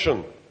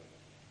salvation.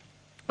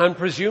 And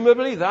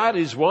presumably that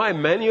is why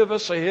many of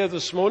us are here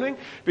this morning,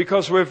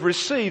 because we've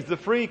received the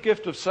free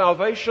gift of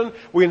salvation.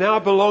 We now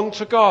belong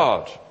to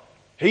God.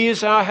 He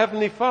is our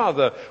Heavenly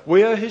Father.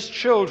 We are His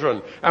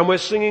children. And we're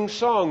singing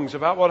songs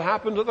about what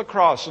happened at the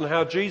cross and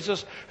how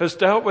Jesus has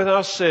dealt with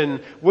our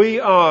sin.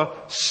 We are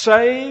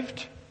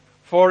saved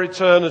for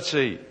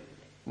eternity.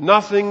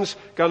 Nothing's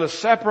going to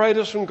separate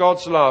us from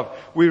God's love.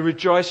 We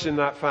rejoice in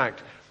that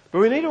fact. But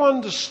we need to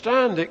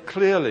understand it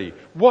clearly.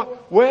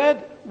 What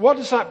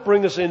does that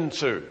bring us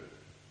into?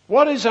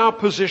 What is our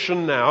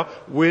position now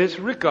with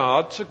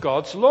regard to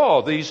God's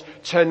law? These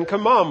 10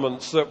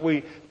 commandments that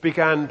we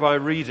began by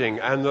reading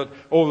and that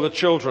all the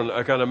children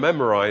are going to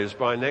memorize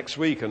by next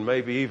week and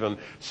maybe even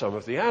some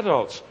of the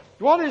adults.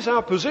 What is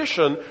our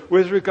position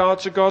with regard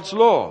to God's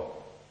law?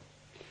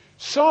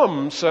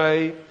 Some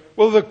say,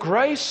 well, the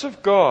grace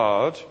of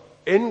God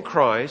in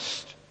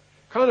Christ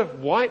kind of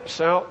wipes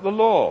out the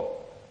law.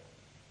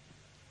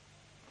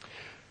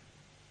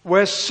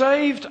 We're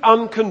saved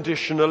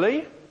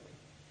unconditionally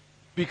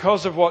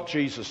because of what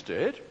Jesus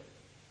did.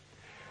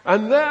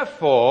 And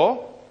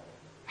therefore,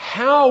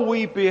 how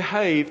we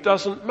behave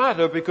doesn't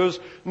matter because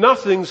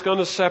nothing's going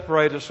to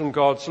separate us from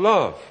God's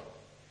love.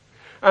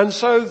 And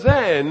so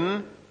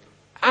then,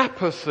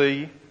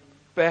 apathy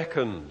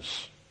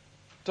beckons.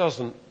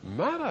 Doesn't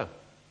matter.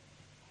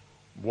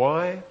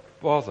 Why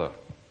bother?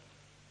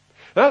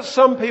 That's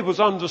some people's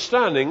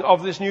understanding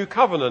of this new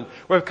covenant.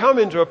 We've come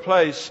into a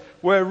place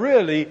where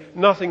really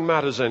nothing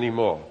matters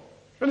anymore.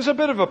 And it's a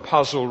bit of a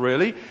puzzle,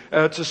 really,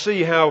 to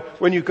see how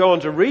when you go on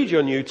to read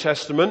your New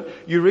Testament,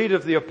 you read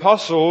of the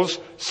apostles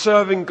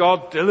serving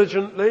God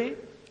diligently.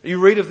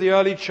 You read of the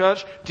early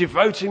church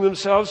devoting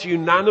themselves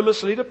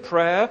unanimously to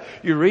prayer.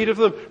 You read of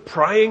them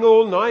praying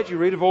all night. You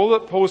read of all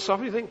that Paul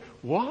suffered. You think,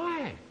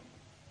 why?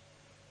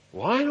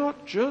 Why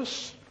not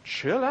just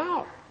chill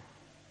out?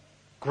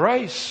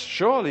 Grace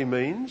surely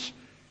means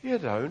you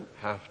don't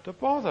have to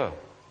bother.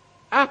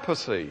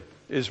 Apathy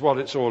is what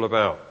it's all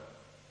about.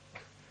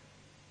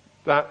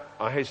 That,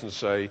 I hasten to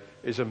say,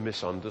 is a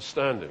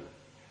misunderstanding.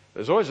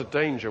 There's always a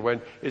danger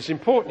when it's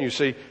important, you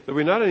see, that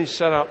we not only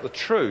set out the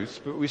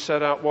truth, but we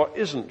set out what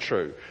isn't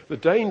true. The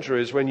danger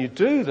is when you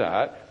do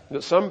that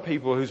some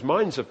people whose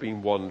minds have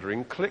been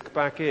wandering click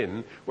back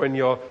in when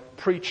you're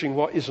preaching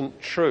what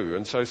isn't true.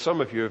 And so some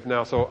of you have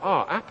now thought,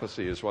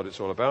 apathy is what it's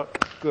all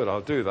about. Good,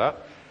 I'll do that.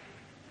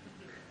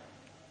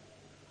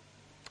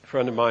 A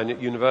friend of mine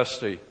at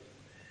university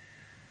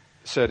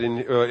said in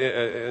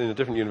a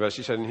different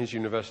university, said in his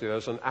university there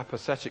was an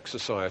apathetic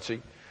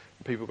society.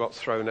 People got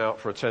thrown out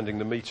for attending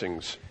the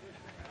meetings.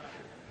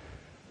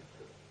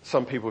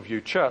 Some people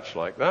view church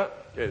like that.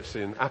 It's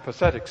an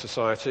apathetic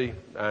society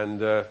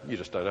and you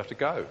just don't have to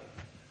go.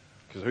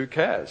 Because who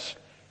cares?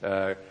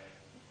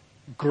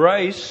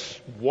 Grace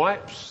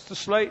wipes the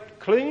slate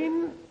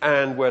clean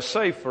and we're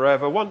saved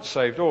forever. Once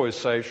saved, always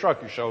saved.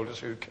 Shrug your shoulders,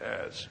 who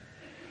cares?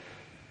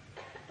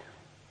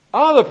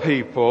 Other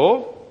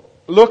people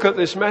look at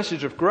this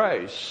message of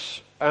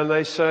grace and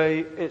they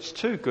say, it's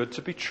too good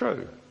to be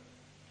true.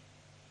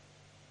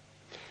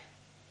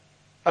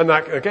 And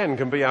that, again,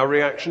 can be our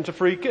reaction to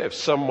free gifts.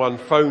 Someone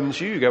phones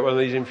you, you get one of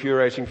these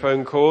infuriating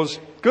phone calls.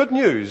 Good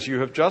news,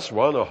 you have just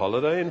won a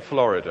holiday in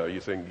Florida.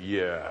 You think,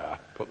 yeah,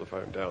 put the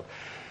phone down.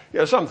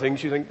 Yeah, some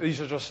things you think,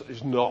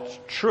 is not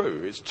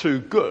true. It's too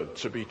good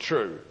to be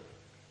true.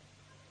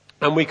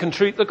 And we can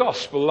treat the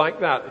gospel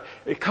like that.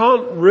 It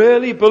can't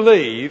really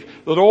believe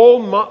that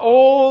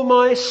all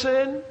my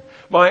sin,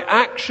 my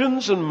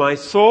actions and my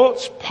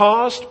thoughts,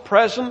 past,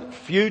 present,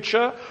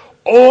 future,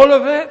 all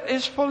of it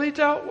is fully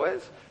dealt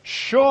with.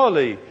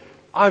 Surely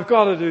I've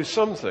got to do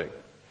something.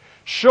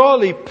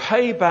 Surely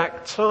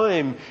payback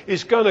time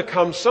is going to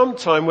come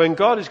sometime when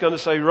God is going to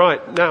say,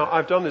 right, now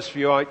I've done this for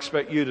you, I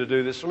expect you to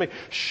do this for me.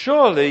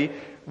 Surely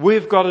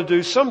we've got to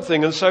do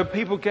something. And so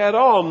people get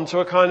on to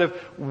a kind of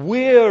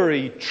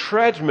weary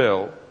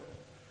treadmill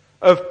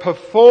of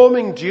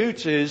performing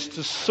duties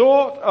to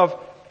sort of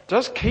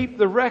just keep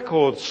the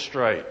record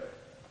straight.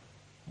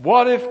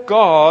 What if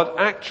God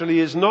actually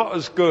is not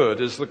as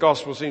good as the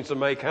gospel seems to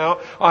make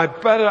out? I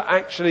better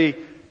actually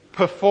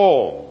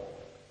perform.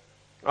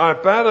 I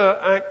better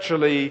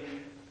actually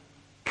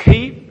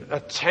keep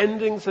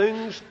attending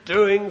things,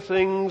 doing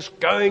things,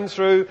 going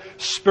through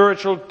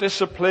spiritual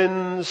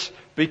disciplines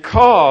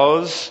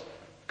because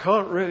I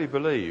can't really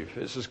believe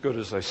it's as good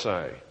as they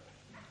say.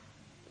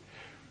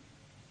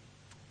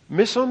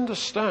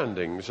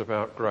 Misunderstandings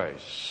about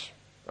grace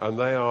and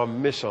they are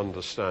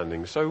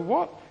misunderstandings. So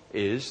what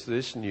is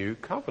this new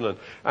covenant?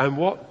 And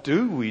what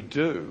do we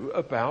do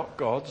about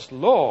God's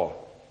law?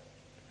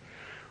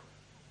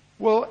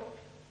 Well,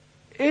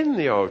 in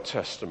the Old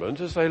Testament,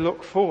 as they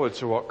look forward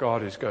to what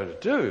God is going to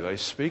do, they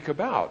speak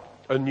about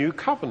a new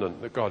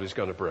covenant that God is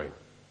going to bring.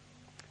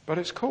 But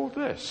it's called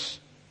this,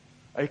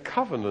 a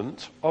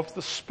covenant of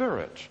the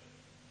Spirit.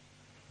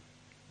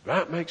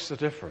 That makes the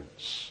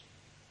difference.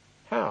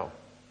 How?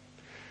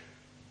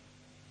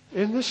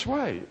 In this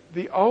way,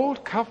 the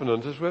Old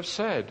Covenant, as we've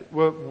said,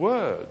 were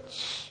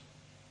words.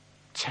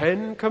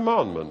 10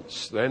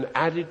 commandments, then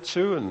added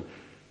to and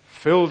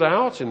filled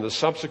out in the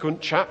subsequent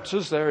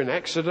chapters there in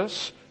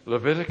Exodus,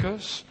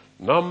 Leviticus,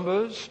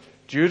 Numbers,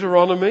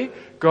 Deuteronomy.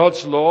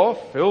 God's law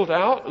filled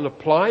out and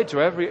applied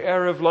to every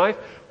area of life.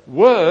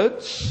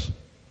 Words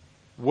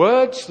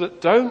that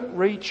don't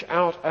reach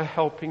out a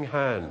helping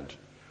hand.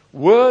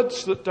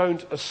 Words that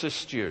don't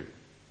assist you.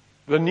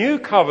 The new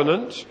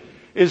covenant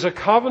is a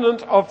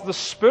covenant of the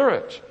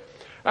Spirit.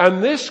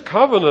 And this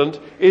covenant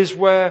is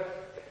where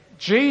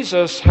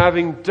Jesus,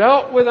 having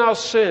dealt with our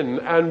sin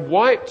and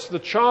wiped the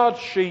charge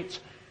sheet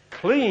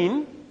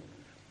clean,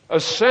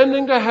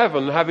 ascending to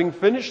heaven, having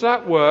finished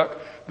that work,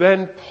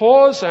 then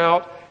pours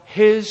out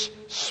his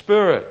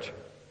Spirit.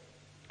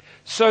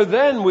 So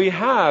then we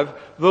have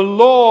the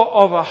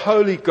law of a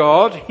holy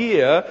God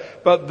here,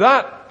 but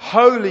that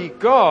holy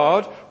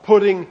God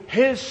putting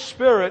his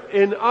Spirit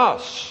in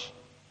us.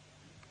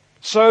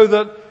 So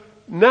that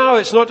now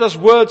it's not just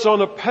words on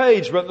a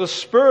page, but the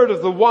Spirit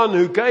of the one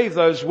who gave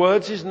those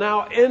words is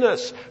now in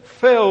us,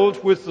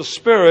 filled with the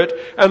Spirit,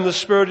 and the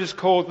Spirit is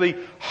called the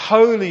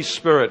Holy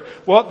Spirit.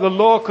 What the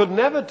law could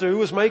never do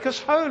was make us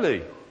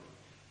holy.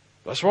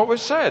 That's what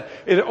we've said.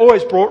 It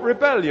always brought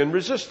rebellion,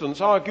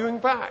 resistance, arguing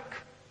back,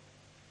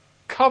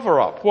 cover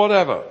up,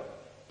 whatever.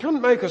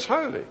 Couldn't make us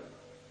holy.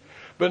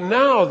 But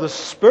now the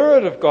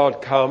Spirit of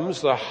God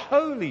comes, the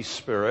Holy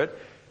Spirit,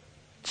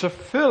 to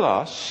fill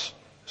us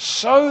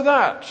so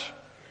that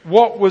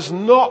what was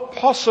not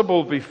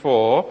possible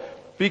before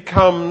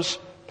becomes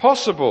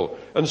possible.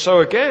 And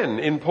so again,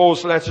 in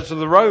Paul's letter to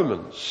the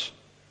Romans,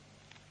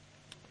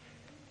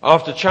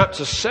 after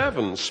chapter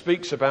 7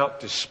 speaks about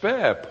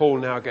despair, Paul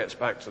now gets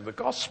back to the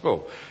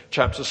gospel.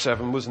 Chapter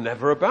 7 was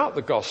never about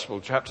the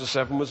gospel. Chapter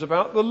 7 was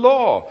about the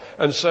law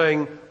and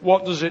saying,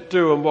 what does it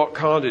do and what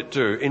can't it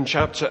do? In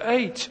chapter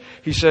 8,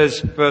 he says,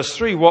 verse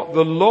 3, what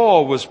the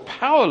law was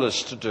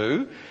powerless to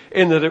do,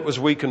 in that it was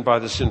weakened by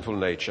the sinful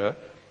nature,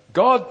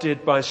 God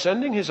did by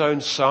sending his own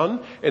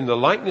Son in the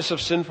likeness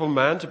of sinful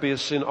man to be a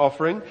sin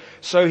offering.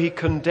 So he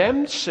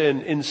condemned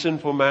sin in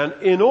sinful man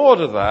in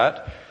order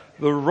that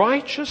the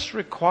righteous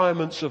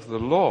requirements of the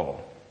law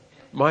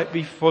might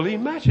be fully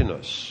met in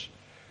us,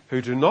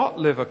 who do not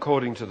live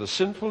according to the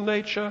sinful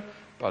nature,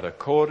 but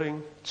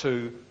according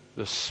to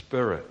the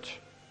Spirit.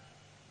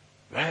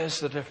 There's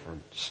the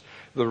difference.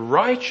 The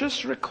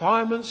righteous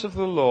requirements of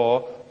the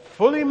law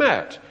fully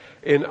met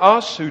in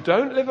us who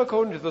don't live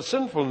according to the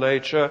sinful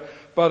nature,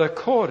 but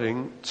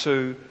according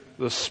to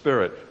the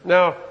Spirit.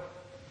 Now,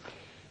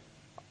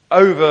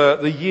 over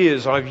the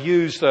years, I've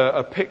used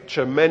a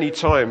picture many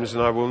times,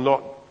 and I will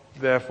not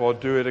therefore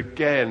do it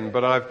again,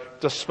 but I've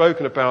just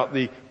spoken about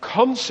the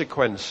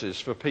consequences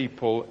for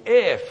people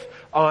if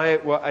I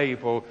were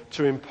able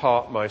to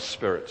impart my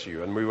Spirit to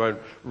you. And we won't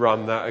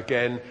run that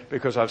again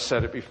because I've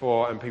said it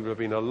before and people have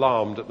been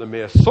alarmed at the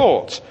mere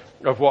thought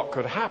of what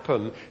could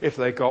happen if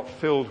they got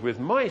filled with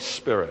my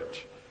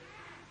Spirit.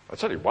 I'll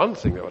tell you one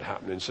thing that would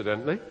happen,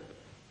 incidentally.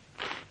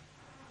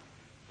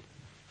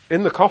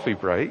 In the coffee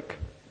break,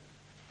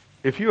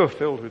 if you were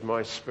filled with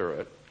my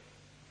Spirit,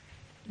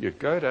 you'd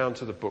go down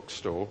to the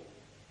bookstore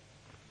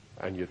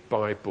and you'd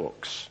buy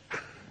books.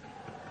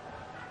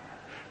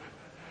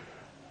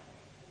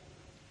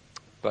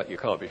 But you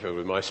can't be filled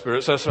with my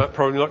Spirit, so that's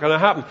probably not going to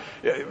happen.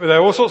 There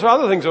are all sorts of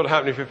other things that would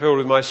happen if you're filled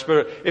with my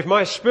Spirit. If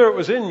my Spirit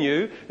was in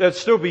you, there'd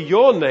still be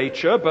your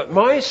nature, but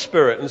my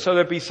Spirit. And so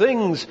there'd be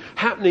things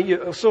happening,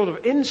 a sort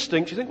of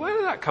instinct. You think, where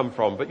did that come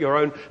from? But your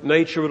own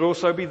nature would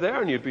also be there,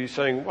 and you'd be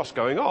saying, what's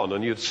going on?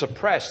 And you'd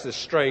suppress this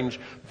strange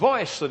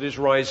voice that is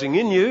rising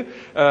in you,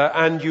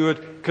 and you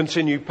would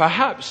continue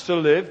perhaps to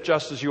live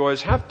just as you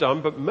always have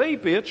done, but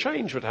maybe a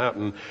change would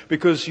happen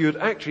because you'd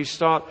actually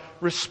start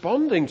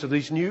responding to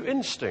these new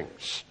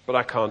instincts. But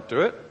I can't do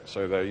it,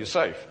 so there you're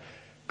safe.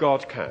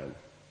 God can.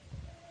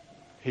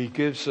 He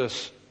gives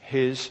us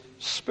his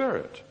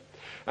Spirit.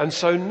 And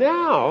so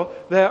now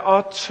there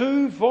are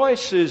two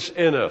voices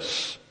in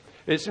us.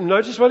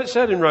 Notice what it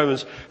said in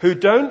Romans, who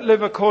don't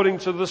live according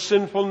to the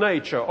sinful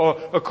nature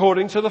or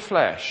according to the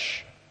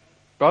flesh,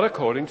 but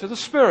according to the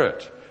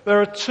Spirit.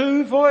 There are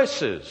two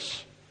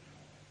voices.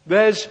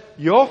 There's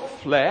your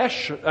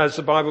flesh, as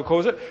the Bible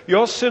calls it,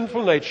 your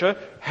sinful nature,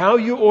 how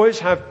you always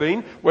have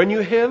been when you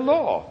hear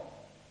law.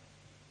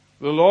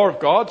 The law of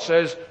God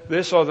says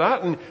this or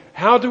that, and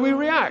how do we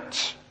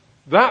react?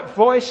 That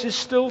voice is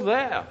still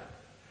there.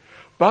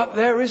 But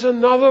there is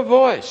another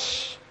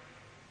voice.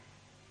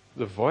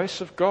 The voice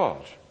of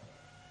God.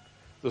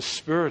 The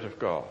Spirit of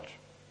God.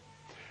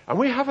 And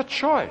we have a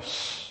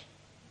choice.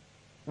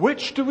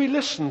 Which do we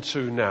listen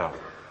to now?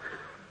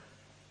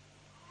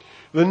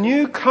 The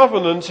new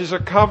covenant is a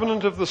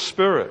covenant of the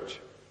Spirit.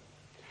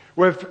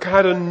 We've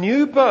had a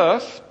new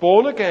birth,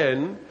 born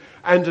again,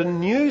 and a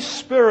new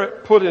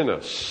spirit put in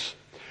us.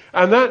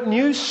 And that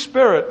new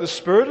spirit, the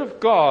Spirit of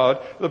God,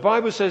 the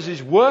Bible says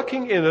is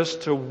working in us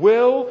to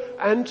will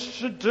and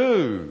to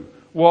do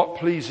what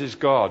pleases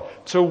God.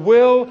 To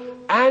will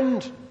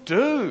and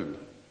do.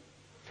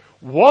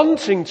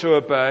 Wanting to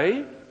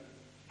obey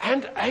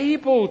and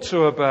able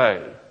to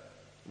obey.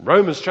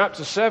 Romans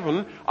chapter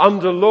 7,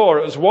 under law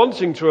it was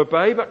wanting to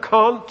obey but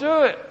can't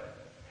do it.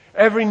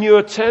 Every new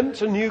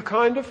attempt, a new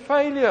kind of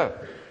failure.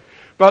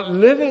 But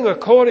living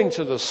according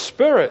to the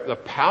Spirit, the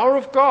power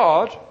of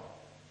God,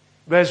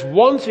 there's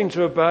wanting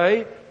to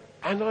obey,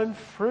 and I'm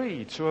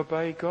free to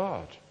obey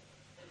God.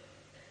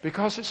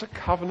 Because it's a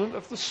covenant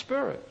of the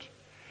Spirit.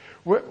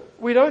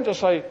 We don't just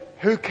say,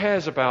 who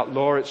cares about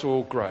law, it's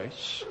all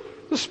grace.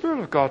 The Spirit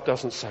of God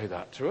doesn't say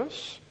that to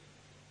us.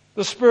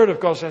 The Spirit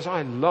of God says,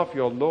 I love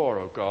your law,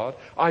 O God.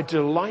 I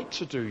delight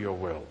to do your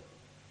will.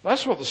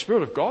 That's what the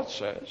Spirit of God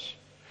says.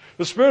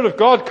 The Spirit of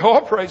God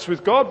cooperates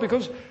with God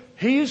because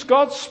He is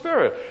God's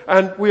Spirit.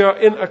 And we are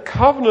in a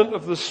covenant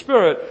of the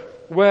Spirit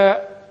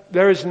where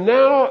there is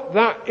now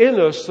that in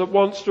us that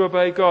wants to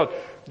obey God.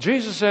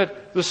 Jesus said,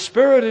 the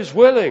Spirit is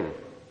willing.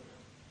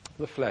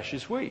 The flesh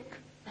is weak.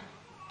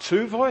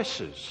 Two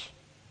voices,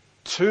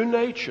 two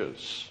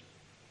natures,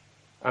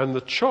 and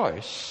the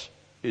choice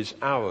is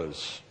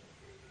ours.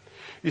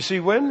 You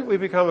see, when we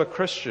become a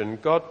Christian,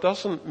 God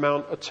doesn't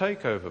mount a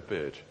takeover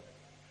bid.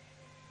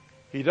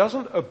 He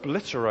doesn't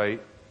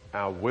obliterate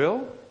our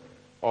will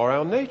or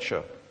our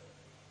nature.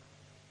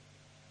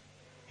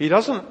 He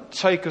doesn't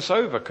take us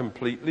over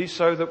completely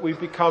so that we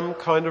become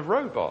kind of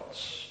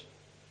robots.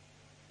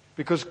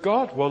 Because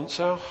God wants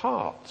our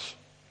heart.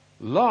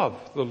 Love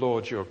the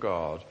Lord your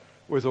God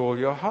with all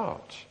your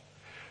heart.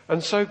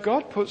 And so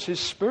God puts His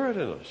Spirit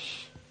in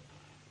us.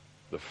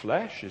 The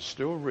flesh is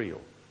still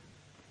real.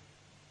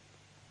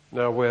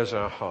 Now where's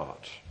our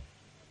heart?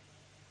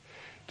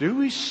 Do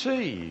we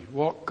see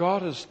what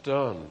God has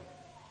done?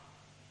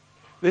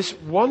 This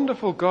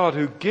wonderful God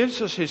who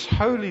gives us His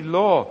holy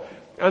law,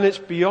 and it's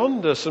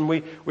beyond us, and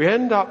we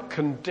end up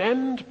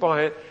condemned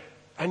by it,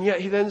 and yet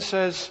He then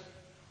says,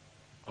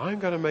 I'm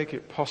going to make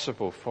it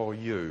possible for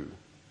you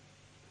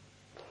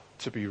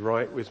to be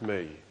right with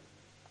me.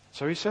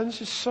 So He sends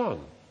His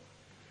Son.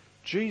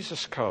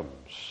 Jesus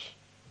comes,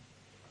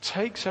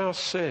 takes our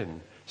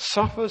sin,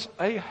 suffers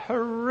a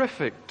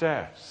horrific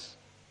death.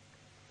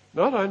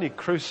 Not only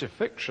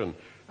crucifixion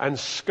and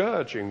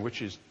scourging,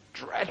 which is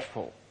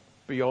dreadful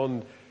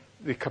beyond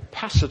the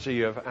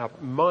capacity of our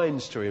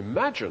minds to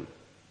imagine,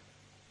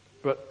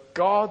 but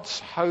God's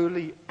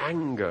holy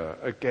anger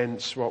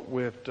against what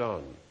we've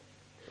done.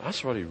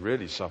 That's what He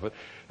really suffered.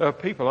 There are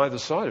people either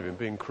side of Him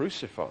being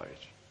crucified.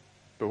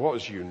 But what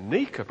was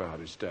unique about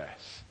His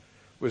death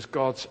was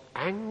God's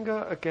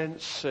anger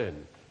against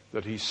sin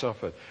that He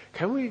suffered.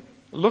 Can we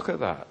look at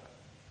that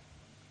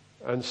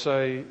and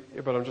say,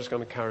 yeah, but I'm just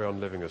going to carry on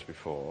living as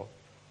before?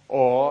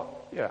 Or,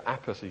 yeah,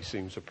 apathy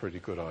seems a pretty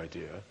good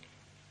idea.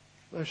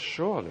 No,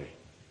 surely.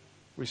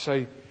 We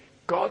say,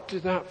 God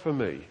did that for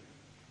me.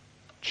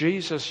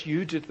 Jesus,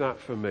 you did that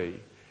for me.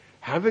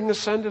 Having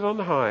ascended on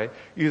high,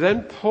 you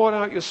then poured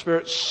out your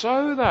Spirit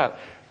so that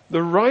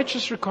the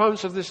righteous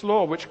requirements of this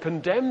law, which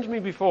condemned me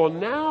before,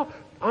 now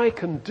I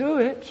can do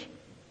it.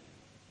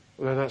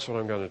 Well, then that's what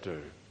I'm going to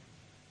do.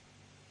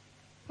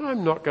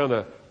 I'm not going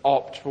to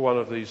opt for one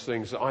of these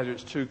things that either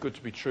it's too good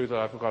to be true that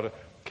I've got to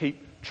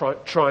keep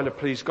trying to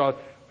please God.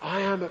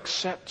 I am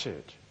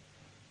accepted.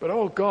 But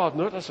oh God,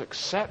 not just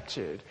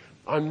accepted,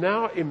 I'm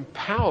now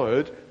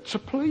empowered to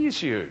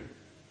please you.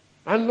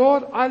 And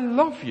Lord, I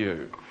love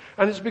you.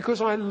 And it's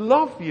because I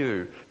love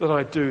you that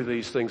I do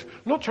these things. I'm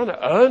not trying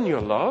to earn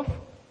your love.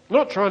 I'm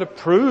not trying to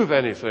prove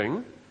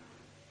anything.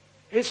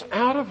 It's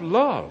out of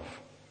love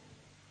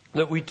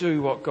that we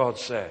do what God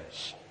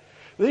says.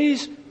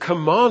 These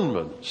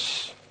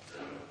commandments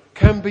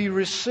can be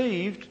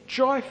received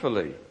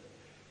joyfully.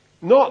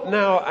 Not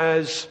now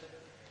as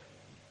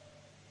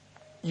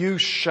you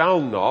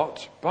shall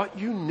not, but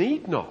you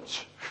need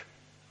not.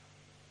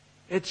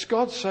 It's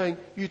God saying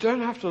you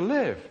don't have to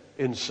live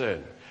in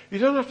sin. You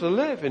don't have to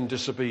live in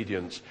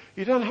disobedience.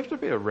 You don't have to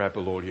be a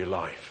rebel all your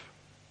life.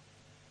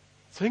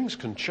 Things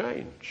can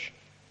change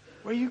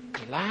where you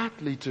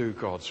gladly do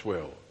God's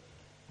will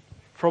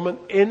from an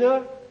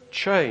inner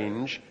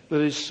change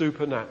that is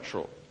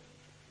supernatural,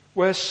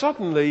 where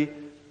suddenly,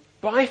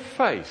 by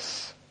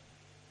faith,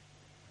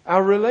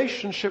 our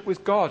relationship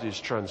with God is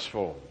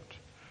transformed.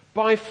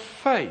 By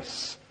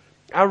faith,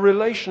 our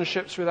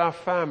relationships with our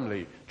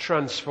family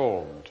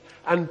transformed.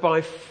 And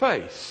by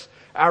faith,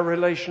 our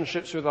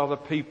relationships with other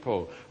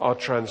people are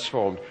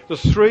transformed. The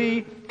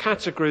three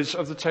categories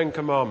of the Ten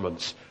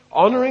Commandments: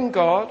 honoring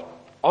God,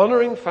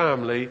 honoring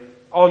family,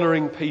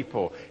 honoring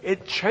people.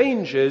 It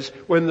changes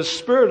when the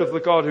Spirit of the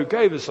God who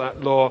gave us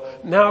that law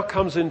now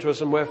comes into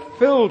us and we're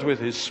filled with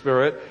His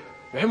Spirit.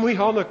 Then we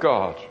honor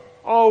God.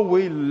 Oh,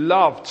 we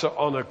love to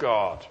honor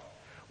God.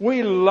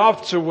 We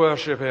love to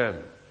worship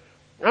Him.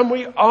 And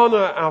we honor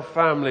our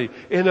family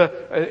in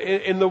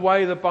the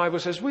way the Bible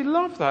says. We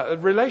love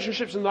that.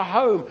 Relationships in the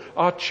home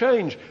are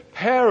changed.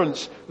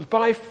 Parents,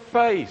 by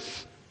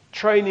faith,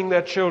 training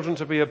their children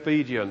to be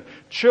obedient.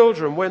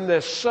 Children, when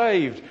they're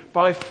saved,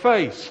 by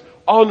faith,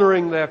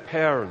 honoring their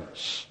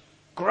parents.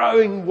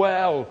 Growing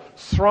well,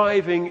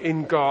 thriving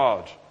in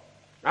God.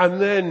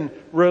 And then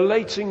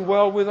relating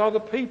well with other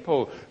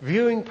people.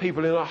 Viewing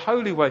people in a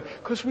holy way.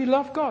 Because we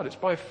love God. It's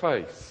by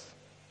faith.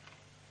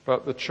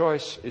 But the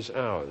choice is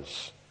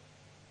ours.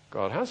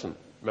 God hasn't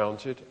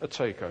mounted a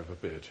takeover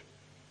bid.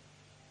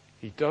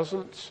 He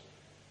doesn't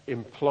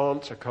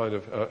implant a kind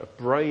of a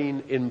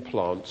brain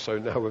implant, so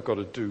now we've got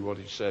to do what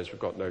He says, we've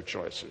got no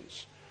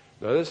choices.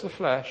 No, there's the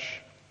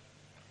flesh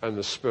and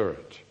the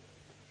Spirit.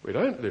 We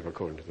don't live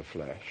according to the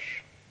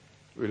flesh.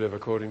 We live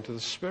according to the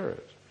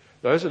Spirit.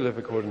 Those who live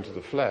according to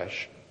the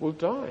flesh will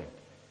die.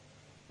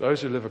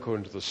 Those who live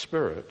according to the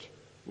Spirit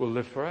will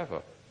live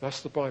forever.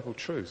 That's the Bible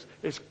truth.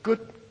 It's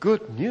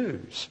good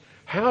news.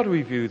 How do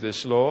we view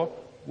this law?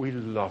 We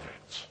love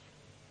it.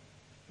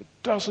 It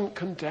doesn't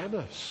condemn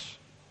us.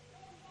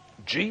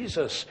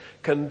 Jesus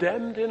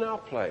condemned in our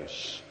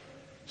place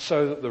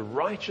so that the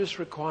righteous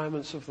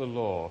requirements of the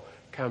law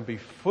can be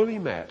fully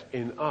met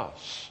in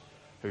us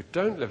who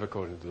don't live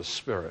according to the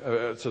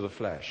Spirit, to the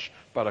flesh,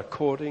 but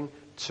according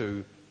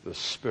to the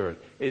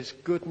Spirit. It's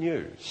good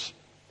news,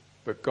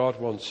 but God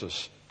wants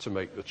us to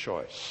make the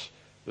choice.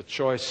 The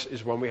choice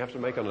is one we have to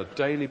make on a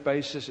daily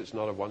basis. It's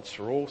not a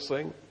once-for-all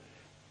thing.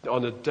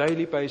 On a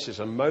daily basis,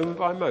 a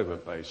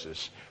moment-by-moment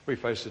basis, we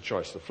face the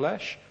choice, the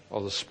flesh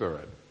or the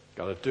Spirit.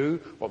 Going to do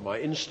what my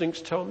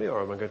instincts tell me,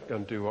 or am I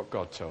going to do what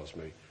God tells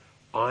me?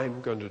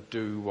 I'm going to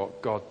do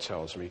what God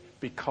tells me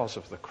because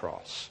of the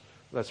cross.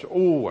 Let's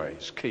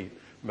always keep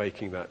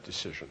making that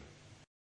decision.